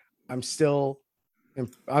I'm still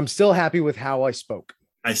happy with how I spoke.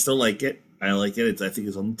 I still like it. I like it. I think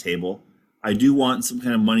it's on the table. I do want some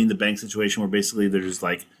kind of money in the bank situation where basically they're just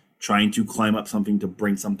like trying to climb up something to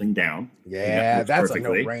bring something down. Yeah, that's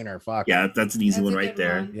perfectly. A no-brainer. Fuck. Yeah, that's an easy one right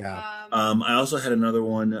there. One. Yeah. I also had another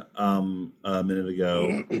one a minute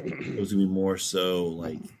ago. It was gonna be more so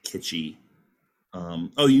like kitschy.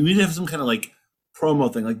 You need to have some kind of like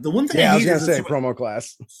promo thing. Like the one thing I was gonna say promo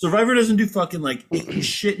class. Survivor doesn't do fucking like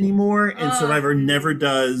shit anymore, and Survivor never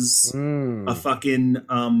does a fucking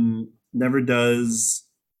never does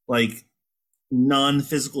like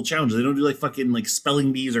non-physical challenges. They don't do like fucking like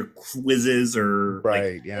spelling bees or quizzes or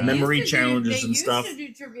memory challenges and stuff.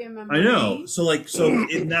 I know. So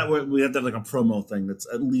in that way we have to have like a promo thing that's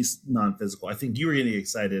at least non-physical. I think you were getting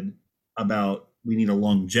excited about we need a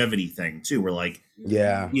longevity thing too. Where like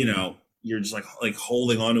you're just like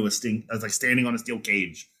holding onto a like standing on a steel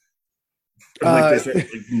cage. Like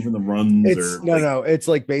moving the runs it's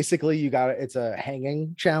like basically it's a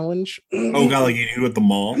hanging challenge. Oh god, like you do at the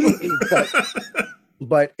mall.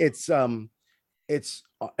 but it's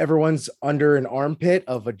everyone's under an armpit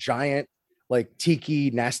of a giant like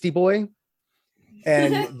tiki nasty boy,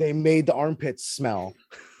 and they made the armpits smell.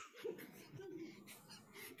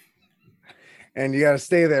 And you got to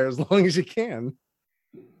stay there as long as you can.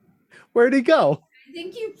 Where'd he go? I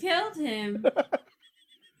think you killed him.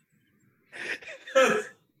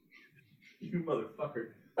 You motherfucker.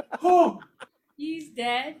 Oh, he's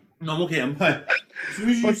dead. No, I'm okay. I'm fine. As soon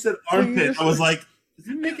as you said armpit, I was like, is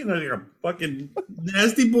he making like a fucking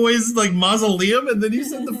nasty boys like mausoleum? And then you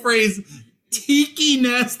said the phrase tiki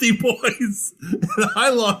nasty boys. And I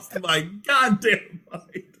lost my goddamn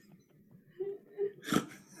mind.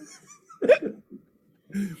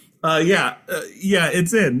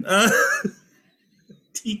 It's in.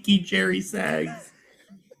 Tiki Jerry Sags.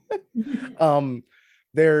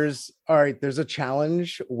 There's a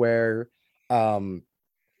challenge where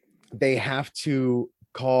they have to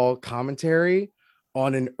call commentary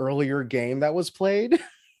on an earlier game that was played.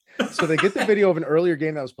 So they get the video of an earlier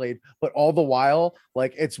game that was played, but all the while,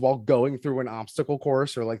 like it's while going through an obstacle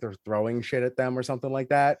course or like they're throwing shit at them or something like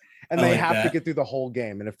that. And they have to get through the whole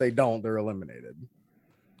game. And if they don't, they're eliminated.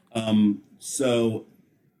 So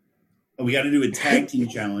we got to do a tag team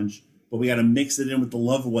challenge, but we got to mix it in with the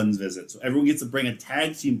loved ones visit. So everyone gets to bring a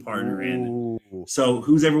tag team partner in. So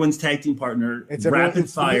who's everyone's tag team partner? It's rapid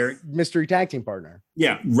fire. Mystery tag team partner.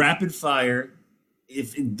 Yeah. Rapid fire.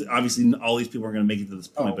 Obviously all these people are going to make it to this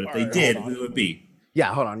point, but if they did, who would it be?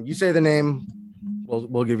 Yeah. Hold on. You say the name.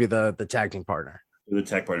 We'll give you the tag team partner. The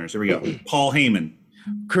tag partners. Here we go. Paul Heyman.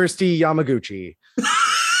 Kirsty Yamaguchi.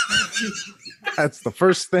 That's the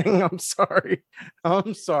first thing. I'm sorry.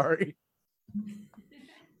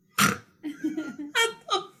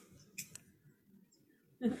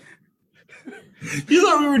 You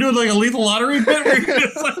thought we were doing like a lethal lottery bit where you're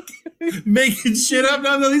just like making shit up?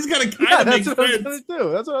 No, these gotta kind of make that's what I was sense. gonna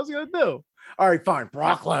do. That's what I was gonna do. All right, fine.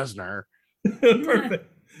 Brock Lesnar. Perfect.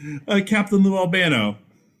 Captain Lou Albano.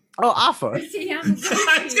 Oh, Alpha. I was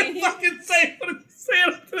gonna fucking say what I'm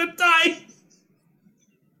saying. I'm gonna die.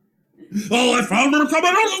 Oh, I found her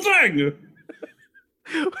coming out of the thing.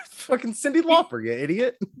 Fucking Cyndi Lauper, you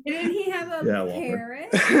idiot. Didn't he have a Yeah, Walter. parrot?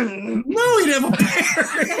 No, he'd have a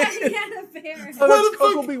parrot. He had a parrot. Oh, What that's the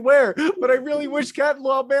fuck? Coco Beware. But I really wish Captain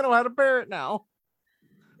Lou Albano had a parrot now.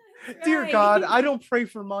 Dear Right. God, I don't pray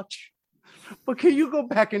for much. But can you go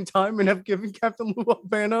back in time and have given Captain Lou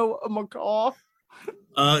Albano a macaw?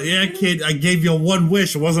 Yeah, kid, I gave you one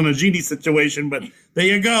wish. It wasn't a genie situation, but there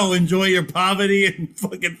you go. Enjoy your poverty and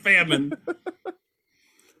fucking famine.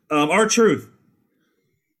 Our truth.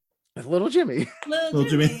 With little Jimmy. Little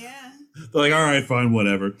Jimmy. yeah. They're like, all right, fine,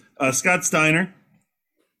 whatever. Scott Steiner.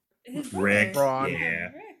 His Rick. brother. Braun. Yeah.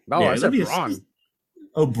 No, Yeah, I said that'd be a- Braun.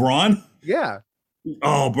 Oh, Braun? Yeah.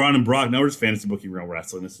 Oh, Braun and Brock. Now we're just fantasy booking real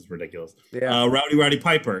wrestling. This is ridiculous. Yeah. Rowdy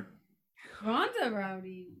Piper. Ronda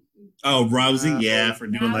Rowdy. Oh, Rousey. Yeah, for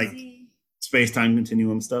doing like Rousey. space-time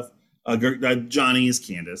continuum stuff. Johnny is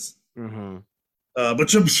Candace. Mm-hmm. But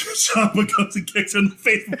Ciampa comes and kicks her in the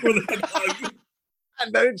face before they can hug.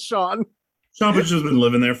 And then it's Sean. Ciampa's just been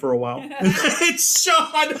living there for a while. It's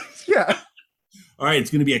Sean! Yeah. All right,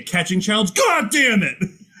 it's going to be a catching challenge. God damn it!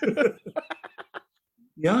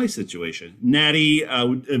 The eye situation. Natty,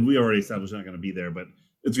 we already established not going to be there, but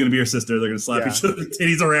it's going to be her sister. They're going to slap Yeah. each other's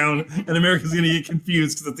titties around, and America's going to get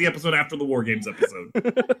confused because it's the episode after the War Games episode.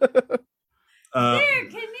 They're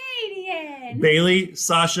Canadian. Bailey,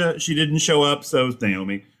 Sasha, she didn't show up, so it's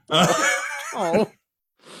Naomi. Oh.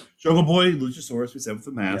 Jungle Boy, Luchasaurus, we said with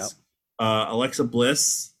the mask. Alexa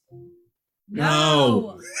Bliss.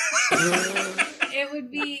 No. It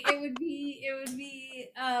would be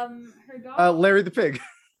her dog. Larry the Pig.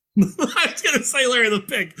 I was going to say Larry the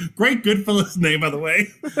Pig. Great Goodfellas name, by the way.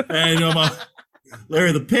 And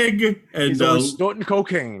Larry the Pig and He's always snorting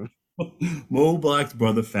cocaine. Mo Black's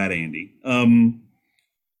brother, Fat Andy.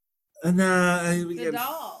 the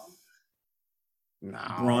doll. No.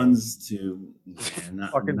 Bronze to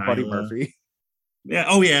not Fucking Buddy Nyla. Murphy. Yeah.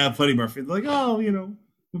 Oh yeah, Buddy Murphy. They're like, oh,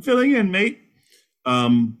 I'm filling in, mate.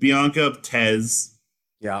 Bianca, Tez.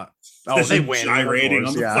 Yeah. Oh, they win. Gyrating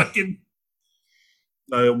on the Yeah. fucking.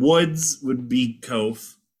 Woods would be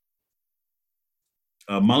Kof.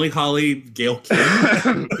 Molly Holly, Gail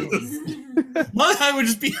Kim. Molly Holly would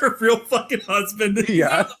just be her real fucking husband.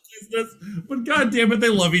 Yeah. But god damn it, they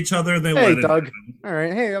love each other and they Hey, let it Doug. happen. All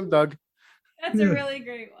right. Hey, I'm Doug. That's a really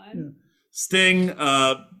great one. Sting,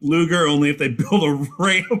 Luger, only if they build a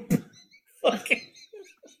ramp. Fucking.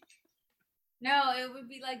 No, it would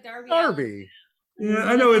be like Darby. Darby. Yeah,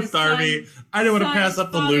 I know it's His son- Darby. I don't want to son- pass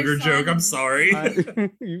up the father, Luger son. joke. I'm sorry.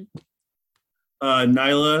 You-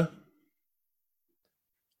 Nyla,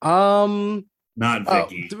 not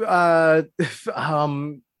Vicky.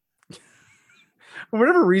 For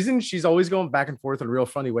whatever reason, she's always going back and forth in a real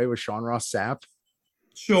funny way with Sean Ross Sapp.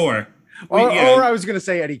 Sure. Or, Yeah. or I was going to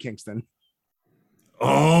say Eddie Kingston.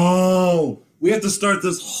 Oh, we have to start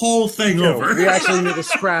this whole thing No, over. we actually need to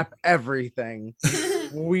scrap everything.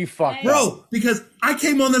 We fucked up. Bro, because I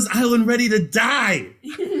came on this island ready to die.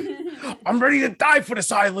 I'm ready to die for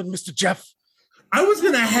this island, Mr. Jeff. I was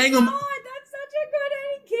going to hang him. God, that's such a good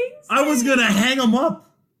Eddie Kingston. I was going to hang him up.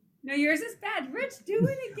 No, yours is bad. Rich, do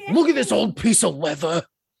it again. Look at this old piece of leather.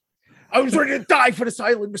 I was ready to die for this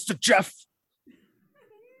island, Mr. Jeff.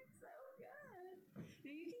 So good.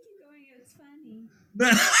 No, you can keep going. It's funny.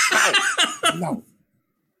 No.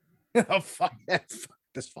 Oh, fuck that. Fuck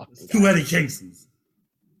this fucking Two guy. Eddie Kingstons.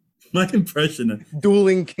 My impression of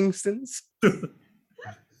Dueling Kingstons.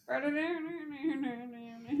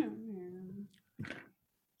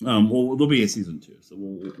 well, there'll be a season 2, so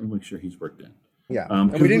we'll make sure he's worked in. Yeah.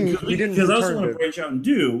 And we didn't because I also return want to to- branch out and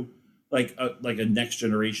do like a next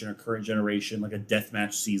generation or current generation, like a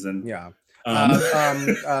deathmatch season. Yeah. Um,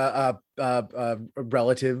 A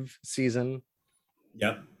relative season.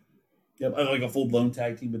 Yep. Like a full blown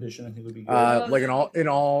tag team edition, I think would be good. Like an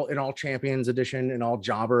all champions edition, an all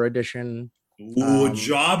jobber edition. Ooh,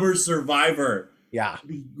 Jobber Survivor. Yeah. Would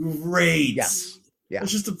be great. Yes. Yeah.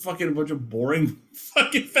 It's just a fucking bunch of boring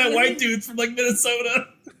fucking fat white dudes from like Minnesota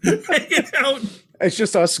hanging out. It's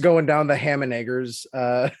just us going down the Ham and Eggers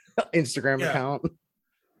Instagram Yeah. account.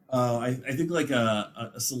 I think like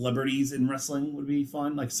a celebrities in wrestling would be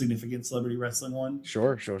fun, like significant celebrity wrestling one.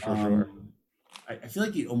 Sure. I feel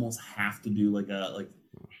like you almost have to do like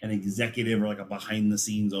an executive or like a behind the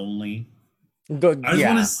scenes only I just want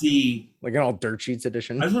Yeah, to see. like an all dirt sheets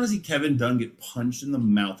edition. I just want to see Kevin Dunn get punched in the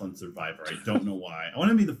mouth on Survivor. I don't know why. I want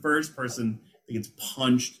to be the first person that gets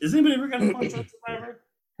punched. Has anybody ever gotten punched on Survivor?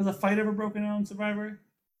 Has a fight ever broken out on Survivor?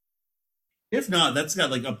 If not, that's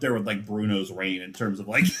got like up there with like Bruno's reign in terms of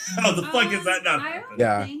like how the fuck is that not I happening? don't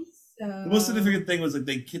Yeah. think so. The most significant thing was like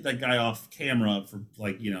they kicked that guy off camera for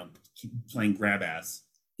like keep playing grab ass.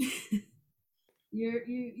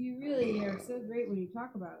 You really are so great when you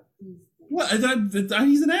talk about these things. What?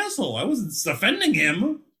 He's an asshole. I wasn't offending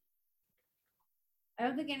him. I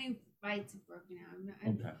don't think any fights have broken out.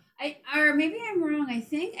 Okay. Or maybe I'm wrong. I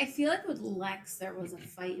feel like with Lex there was a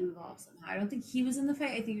fight involved somehow. I don't think he was in the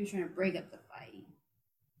fight. I think he was trying to break up the fight.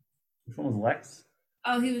 Which one was Lex?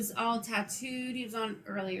 Oh, he was all tattooed. He was on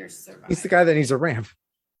earlier Survivor. He's the guy that needs a ramp.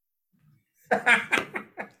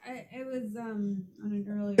 It was on an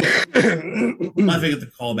earlier. I'm laughing at the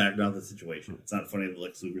callback, not the situation. It's not funny that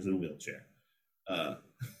Lex Luger's in a wheelchair.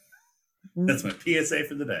 That's my PSA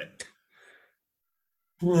for the day.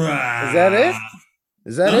 Is that it?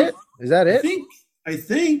 Is that it? Is that it? I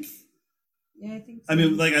think. Yeah, I think so. I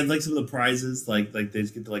mean, like I'd like some of the prizes, like they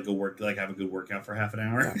just get to like go work, like have a good workout for half an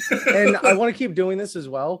hour. And I want to keep doing this as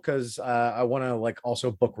well because I want to like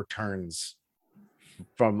also book returns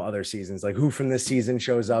from other seasons, like who from this season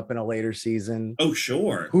shows up in a later season. Oh,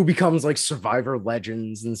 sure. Who becomes like Survivor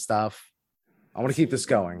legends and stuff. I want to keep this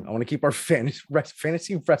going. I want to keep our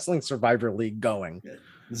fantasy wrestling Survivor League going. Yeah.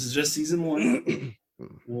 This is just season 1.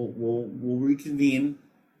 We'll reconvene.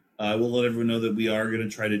 We'll let everyone know that we are going to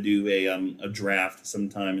try to do a draft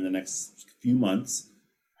sometime in the next few months.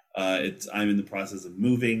 I'm in the process of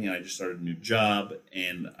moving, and I just started a new job,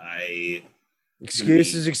 and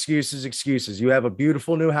Excuses. You have a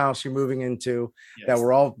beautiful new house you're moving into that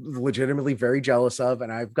we're all legitimately very jealous of.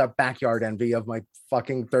 And I've got backyard envy of my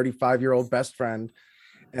fucking 35-year-old best friend.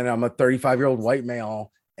 And I'm a 35-year-old white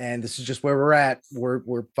male. And this is just where we're at.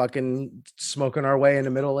 We're fucking smoking our way into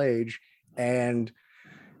middle age. And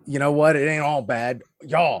you know what? It ain't all bad.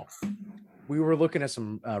 Y'all, we were looking at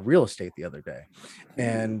some real estate the other day.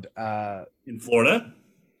 And in Florida?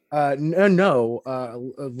 No,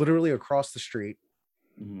 literally across the street.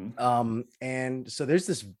 Mm-hmm. And so there's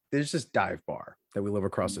this dive bar that we live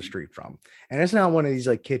across the street from, and it's not one of these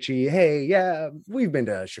like kitschy, hey, yeah, we've been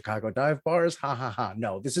to Chicago dive bars, ha ha ha.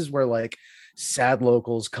 No, this is where like sad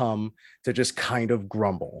locals come to just kind of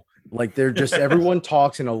grumble. Like they're just everyone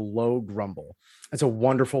talks in a low grumble. It's a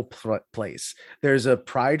wonderful place. There's a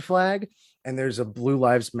pride flag and there's a Blue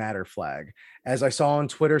Lives Matter flag. As I saw on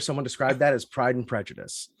Twitter, someone described that as Pride and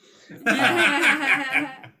Prejudice.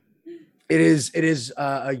 It is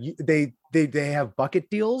they have bucket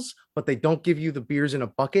deals, but they don't give you the beers in a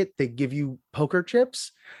bucket. They give you poker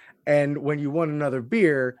chips. And when you want another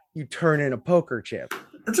beer, you turn in a poker chip.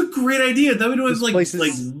 That's a great idea. That would have like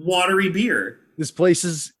watery beer. This place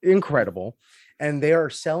is incredible. And they are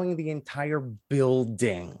selling the entire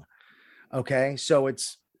building. Okay. So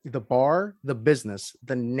it's the bar, the business,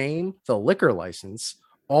 the name, the liquor license,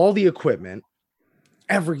 all the equipment,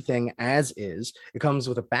 everything as is. It comes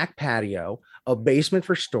with a back patio, a basement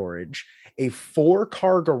for storage, a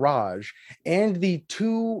 4-car garage, and the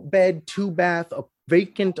 2-bed, 2-bath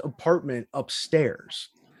vacant apartment upstairs.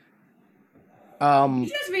 You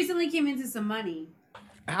just recently came into some money.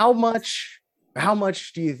 How much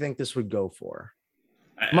do you think this would go for?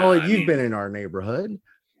 Molly, you've been in our neighborhood.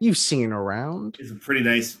 You've seen around. It's a pretty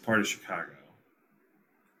nice part of Chicago.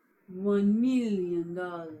 $1 million.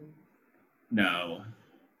 No.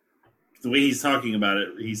 The way he's talking about it,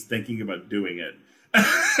 he's thinking about doing it.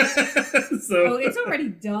 It's already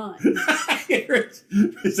done. It is.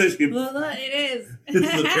 It's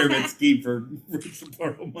the pyramid scheme for rich and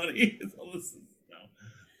borrow money.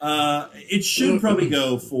 It should probably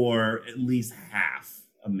go for at least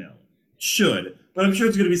 $500,000. Should, but I'm sure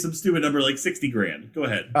it's going to be some stupid number like $60,000. Go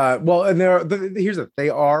ahead. Well, and here's the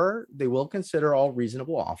they will consider all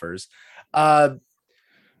reasonable offers.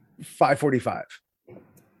 545.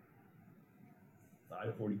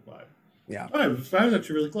 545. Yeah. I was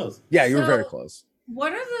actually really close. Yeah, you were very close.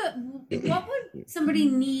 What would somebody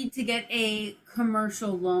need to get a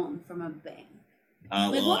commercial loan from a bank?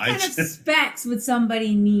 What kind of specs would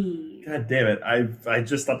somebody need? God damn it. I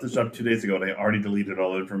just stopped this job 2 days ago and I already deleted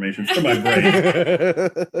all the information from my brain.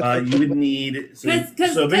 You would need...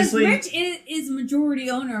 Because Rich is majority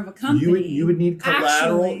owner of a company. You would need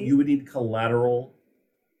collateral. Actually. You would need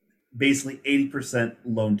basically 80%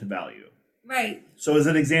 loan to value. Right. So as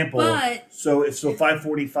an example, so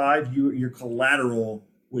 545, your collateral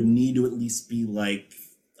would need to at least be like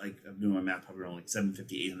I'm doing my math, probably around like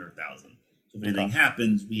 750, 800,000. So if anything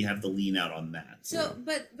happens, we have the lien out on that. So,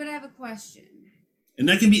 but I have a question. And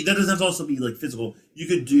that doesn't have to also be like physical. You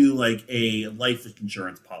could do like a life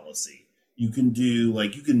insurance policy. You can do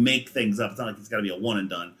like, you can make things up. It's not like it's got to be a one and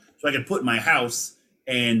done. So I could put my house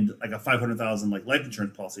and like a 500,000 like life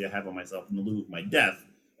insurance policy I have on myself in the lieu of my death,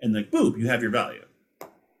 and like, boom, you have your value.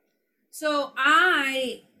 So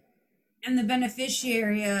I am the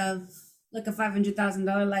beneficiary of like a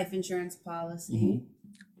 $500,000 life insurance policy. Mm-hmm.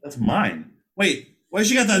 That's mine. Wait, why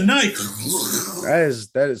she got that knife?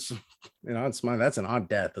 That is, it's mine. That's an odd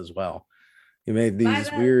death as well. You made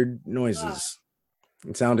these weird noises.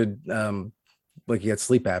 It sounded like you had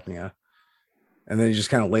sleep apnea, and then you just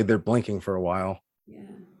kind of laid there blinking for a while. Yeah.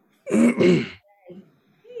 He's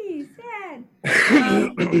sad.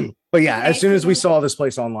 But yeah, as soon as we saw this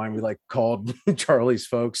place online, we like called Charlie's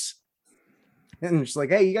folks, and just like,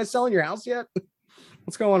 "Hey, you guys selling your house yet?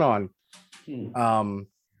 What's going on?"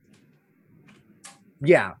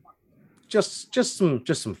 Yeah, just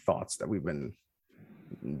some thoughts that we've been.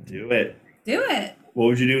 Do it. What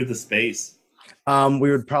would you do with the space? We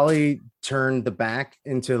would probably turn the back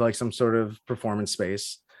into like some sort of performance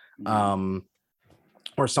space,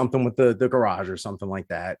 or something with the garage or something like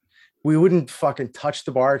that. We wouldn't fucking touch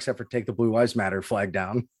the bar except for take the Blue Lives Matter flag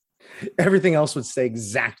down. Everything else would stay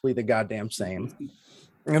exactly the goddamn same.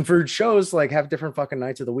 And for shows, like, have different fucking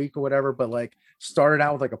nights of the week or whatever, but like started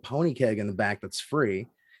out with like a pony keg in the back that's free.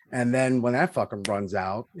 And then when that fucking runs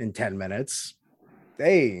out in 10 minutes,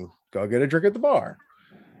 hey, go get a drink at the bar.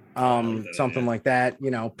 Something like that,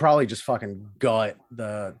 probably just fucking gut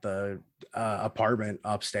the apartment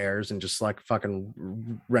upstairs and just like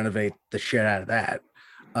fucking renovate the shit out of that.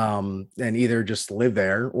 And either just live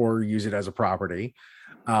there or use it as a property.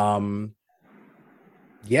 Yeah,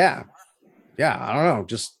 I don't know.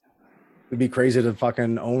 Just it'd be crazy to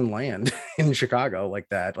fucking own land in Chicago like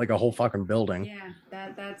that, like a whole fucking building. Yeah,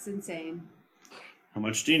 that's insane. How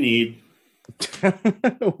much do you need?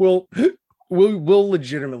 We'll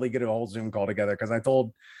legitimately get a whole Zoom call together because I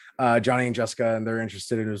told Johnny and Jessica, and they're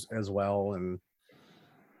interested as well. And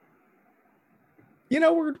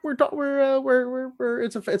we're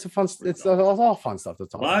it's all fun stuff to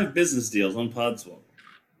talk. Live business deals on Podswoggle.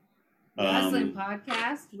 Wrestling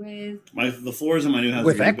podcast with the floors in my new house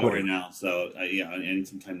with are equity right now, so I need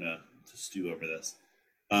some time to stew over this.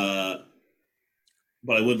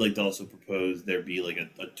 But I would like to also propose there be like a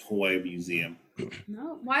toy museum.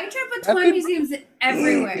 No, why are you trying to put toy museums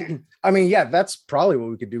everywhere? I mean, yeah, that's probably what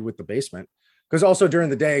we could do with the basement. Because also during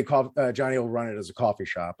the day, Johnny will run it as a coffee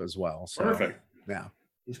shop as well. So, perfect. Yeah,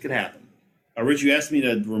 this could happen. Rich, you asked me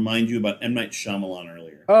to remind you about M. Night Shyamalan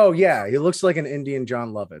earlier. Oh yeah, he looks like an Indian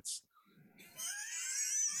John Lovitz.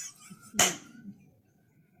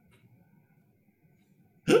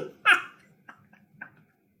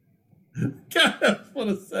 God, what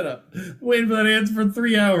a setup. Waiting for that answer for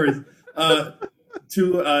 3 hours.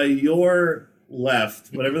 To your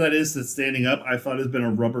left, whatever that is that's standing up, I thought it has been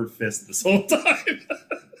a rubber fist this whole time.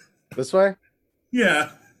 This way?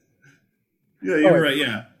 Yeah. Yeah, you're right,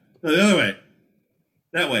 yeah. No, the other way.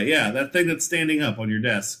 That way, yeah. That thing that's standing up on your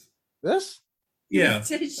desk. This? Yeah.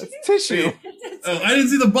 Tissue. It's tissue. Oh, I didn't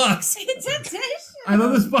see the box. It's a tissue. I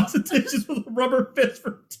thought this box of tissues with a rubber fist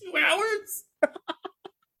for 2 hours.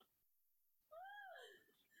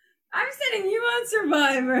 I'm sending you on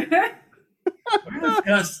Survivor.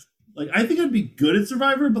 Yes. Like, I think I'd be good at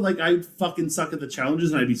Survivor, but like I'd fucking suck at the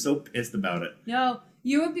challenges and I'd be so pissed about it. No,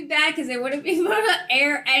 you would be bad because they wouldn't be able to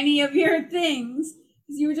air any of your things.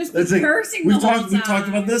 Because you would just be cursing the whole time. We've talked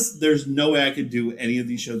about this. There's no way I could do any of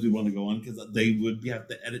these shows we want to go on because they would have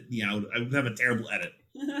to edit me out. I would have a terrible edit.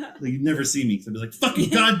 Like, you'd never see me because I'd be like, fucking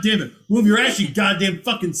goddamn it. Move your ass, you goddamn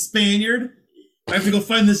fucking Spaniard. I have to go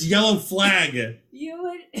find this yellow flag. You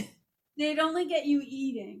would... They'd only get you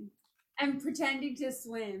eating and pretending to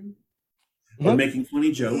swim. Or making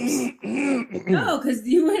funny jokes. No, because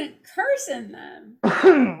you wouldn't curse in them.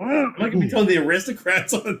 I could be telling the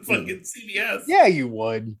aristocrats on fucking CBS. Yeah, you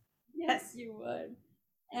would. Yes, you would.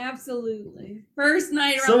 Absolutely. First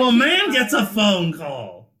night around. So a man gets a phone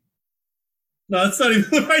call. No, that's not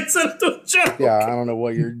even the right setup to a joke. Yeah, I don't know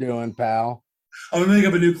what you're doing, pal. I'm gonna make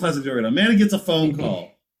up a new classic joke. A man gets a phone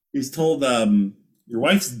call. He's told, your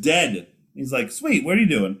wife's dead. He's like, sweet, what are you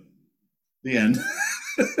doing? The end.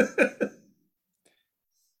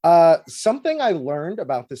 Something I learned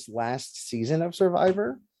about this last season of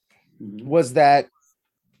Survivor was that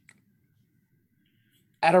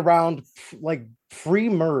at around like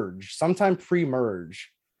sometime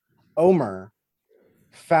pre-merge, Omer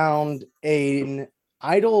found an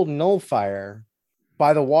idol nullifier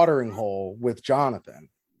by the watering hole with Jonathan.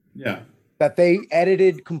 Yeah. That they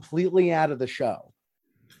edited completely out of the show.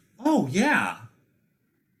 Oh, yeah.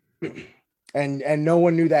 And no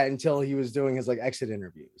one knew that until he was doing his like exit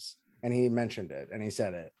interviews, and he mentioned it and he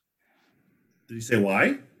said it. Did he say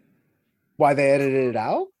why? Why they edited it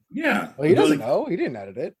out? Yeah. Well, he doesn't know. He didn't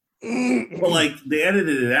edit it. Well, like they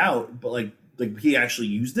edited it out, but like he actually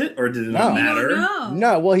used it, or did it not matter?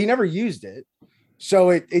 No. Well, he never used it, so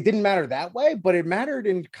it didn't matter that way. But it mattered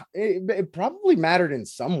it probably mattered in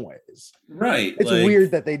some ways. Right. It's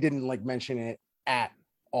weird that they didn't like mention it at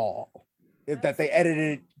all. That they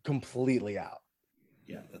edited it completely out.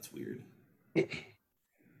 Yeah, that's weird.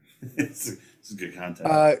 It's good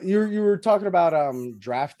content. You were talking about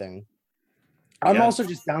drafting. I'm also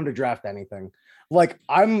just down to draft anything. Like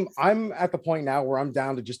I'm at the point now where I'm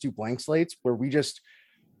down to just do blank slates where we just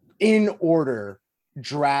in order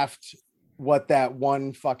draft what that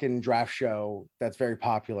one fucking draft show that's very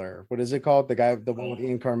popular. What is it called? The one with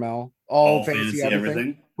Ian Carmel. All fantasy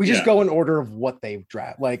everything. We just go in order of what they've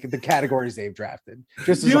drafted, like the categories they've drafted.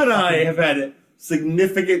 Just you and I have had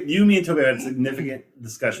significant. You, me, and Toby have had significant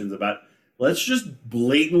discussions about. Let's just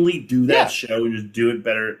blatantly do that show and just do it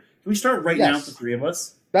better. Can we start right now, the three of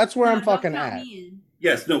us? That's where I'm fucking at.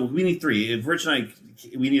 Yes, no, we need three. If Rich and I,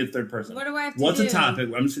 we need a third person. What do I have to do? What's a topic?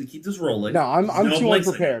 I'm just going to keep this rolling. No, I'm too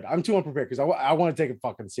unprepared. I'm too unprepared because I want to take it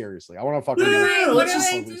fucking seriously. I want to fucking. What am I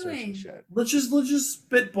doing? Let's just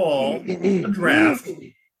spitball a draft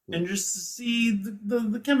and just see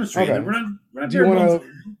the chemistry. Okay. We're not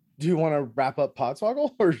do you want to wrap up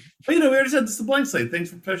Podswoggle? Or we already said this is the blank slate.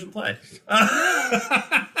 Thanks for pushing play.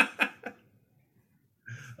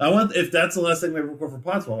 I want, if that's the last thing we ever record for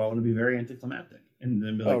Podswoggle, I want to be very anticlimactic and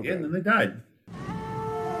then be like, and then they died.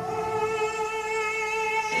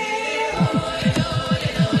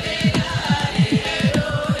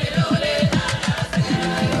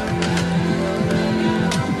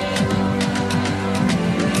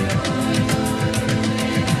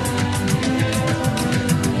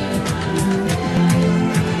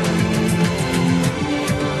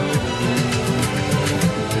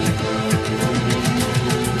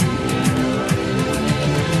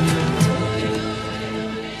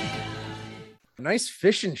 Nice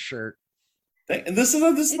fishing shirt. And this is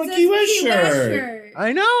my Key West shirt.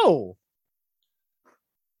 I know.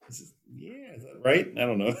 Is that right? I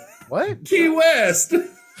don't know. What? Key West.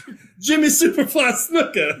 Jimmy Superfly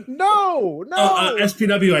Snuka. No.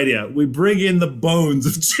 SPW idea. We bring in the bones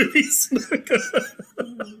of Jimmy Snuka.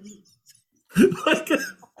 like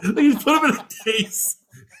you put them in a case.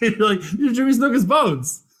 And you're like, these are Jimmy Snuka's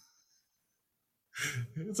bones.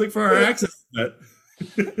 It's like for our access net.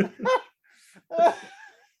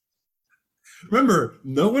 Remember,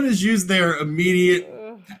 no one has used their immediate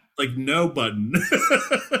no button.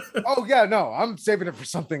 Oh yeah, no, I'm saving it for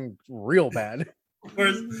something real bad.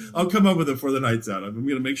 I'll come up with it for the night's out. I'm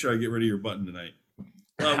going to make sure I get rid of your button tonight.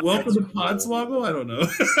 Welcome to Podswoggle. I don't know.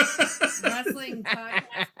 Wrestling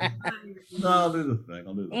podcast. No, I'll do the thing.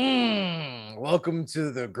 I'll do the thing. Welcome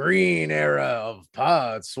to the green era of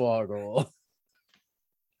Podswoggle.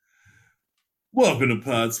 Welcome to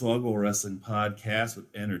Podswoggle Wrestling Podcast with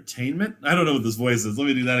entertainment. I don't know what this voice is. Let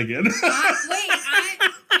me do that again. We're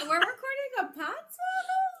recording a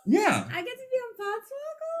Podswoggle? Yeah. I get to be on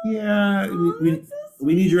Podswoggle? Yeah.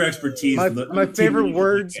 We need your expertise. My favorite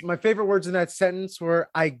words. My favorite words in that sentence were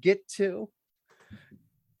 "I get to."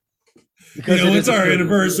 Because it's our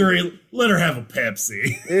anniversary. Let her have a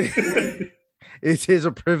Pepsi. It is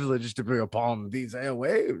a privilege to be upon these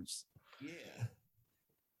airwaves.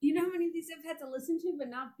 You know how many of these I've had to listen to but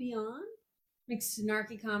not be on? Make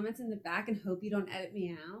snarky comments in the back and hope you don't edit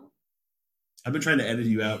me out. I've been trying to edit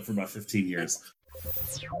you out for about 15 years.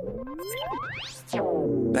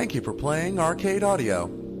 Thank you for playing Arcade Audio.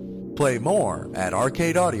 Play more at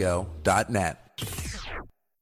arcadeaudio.net.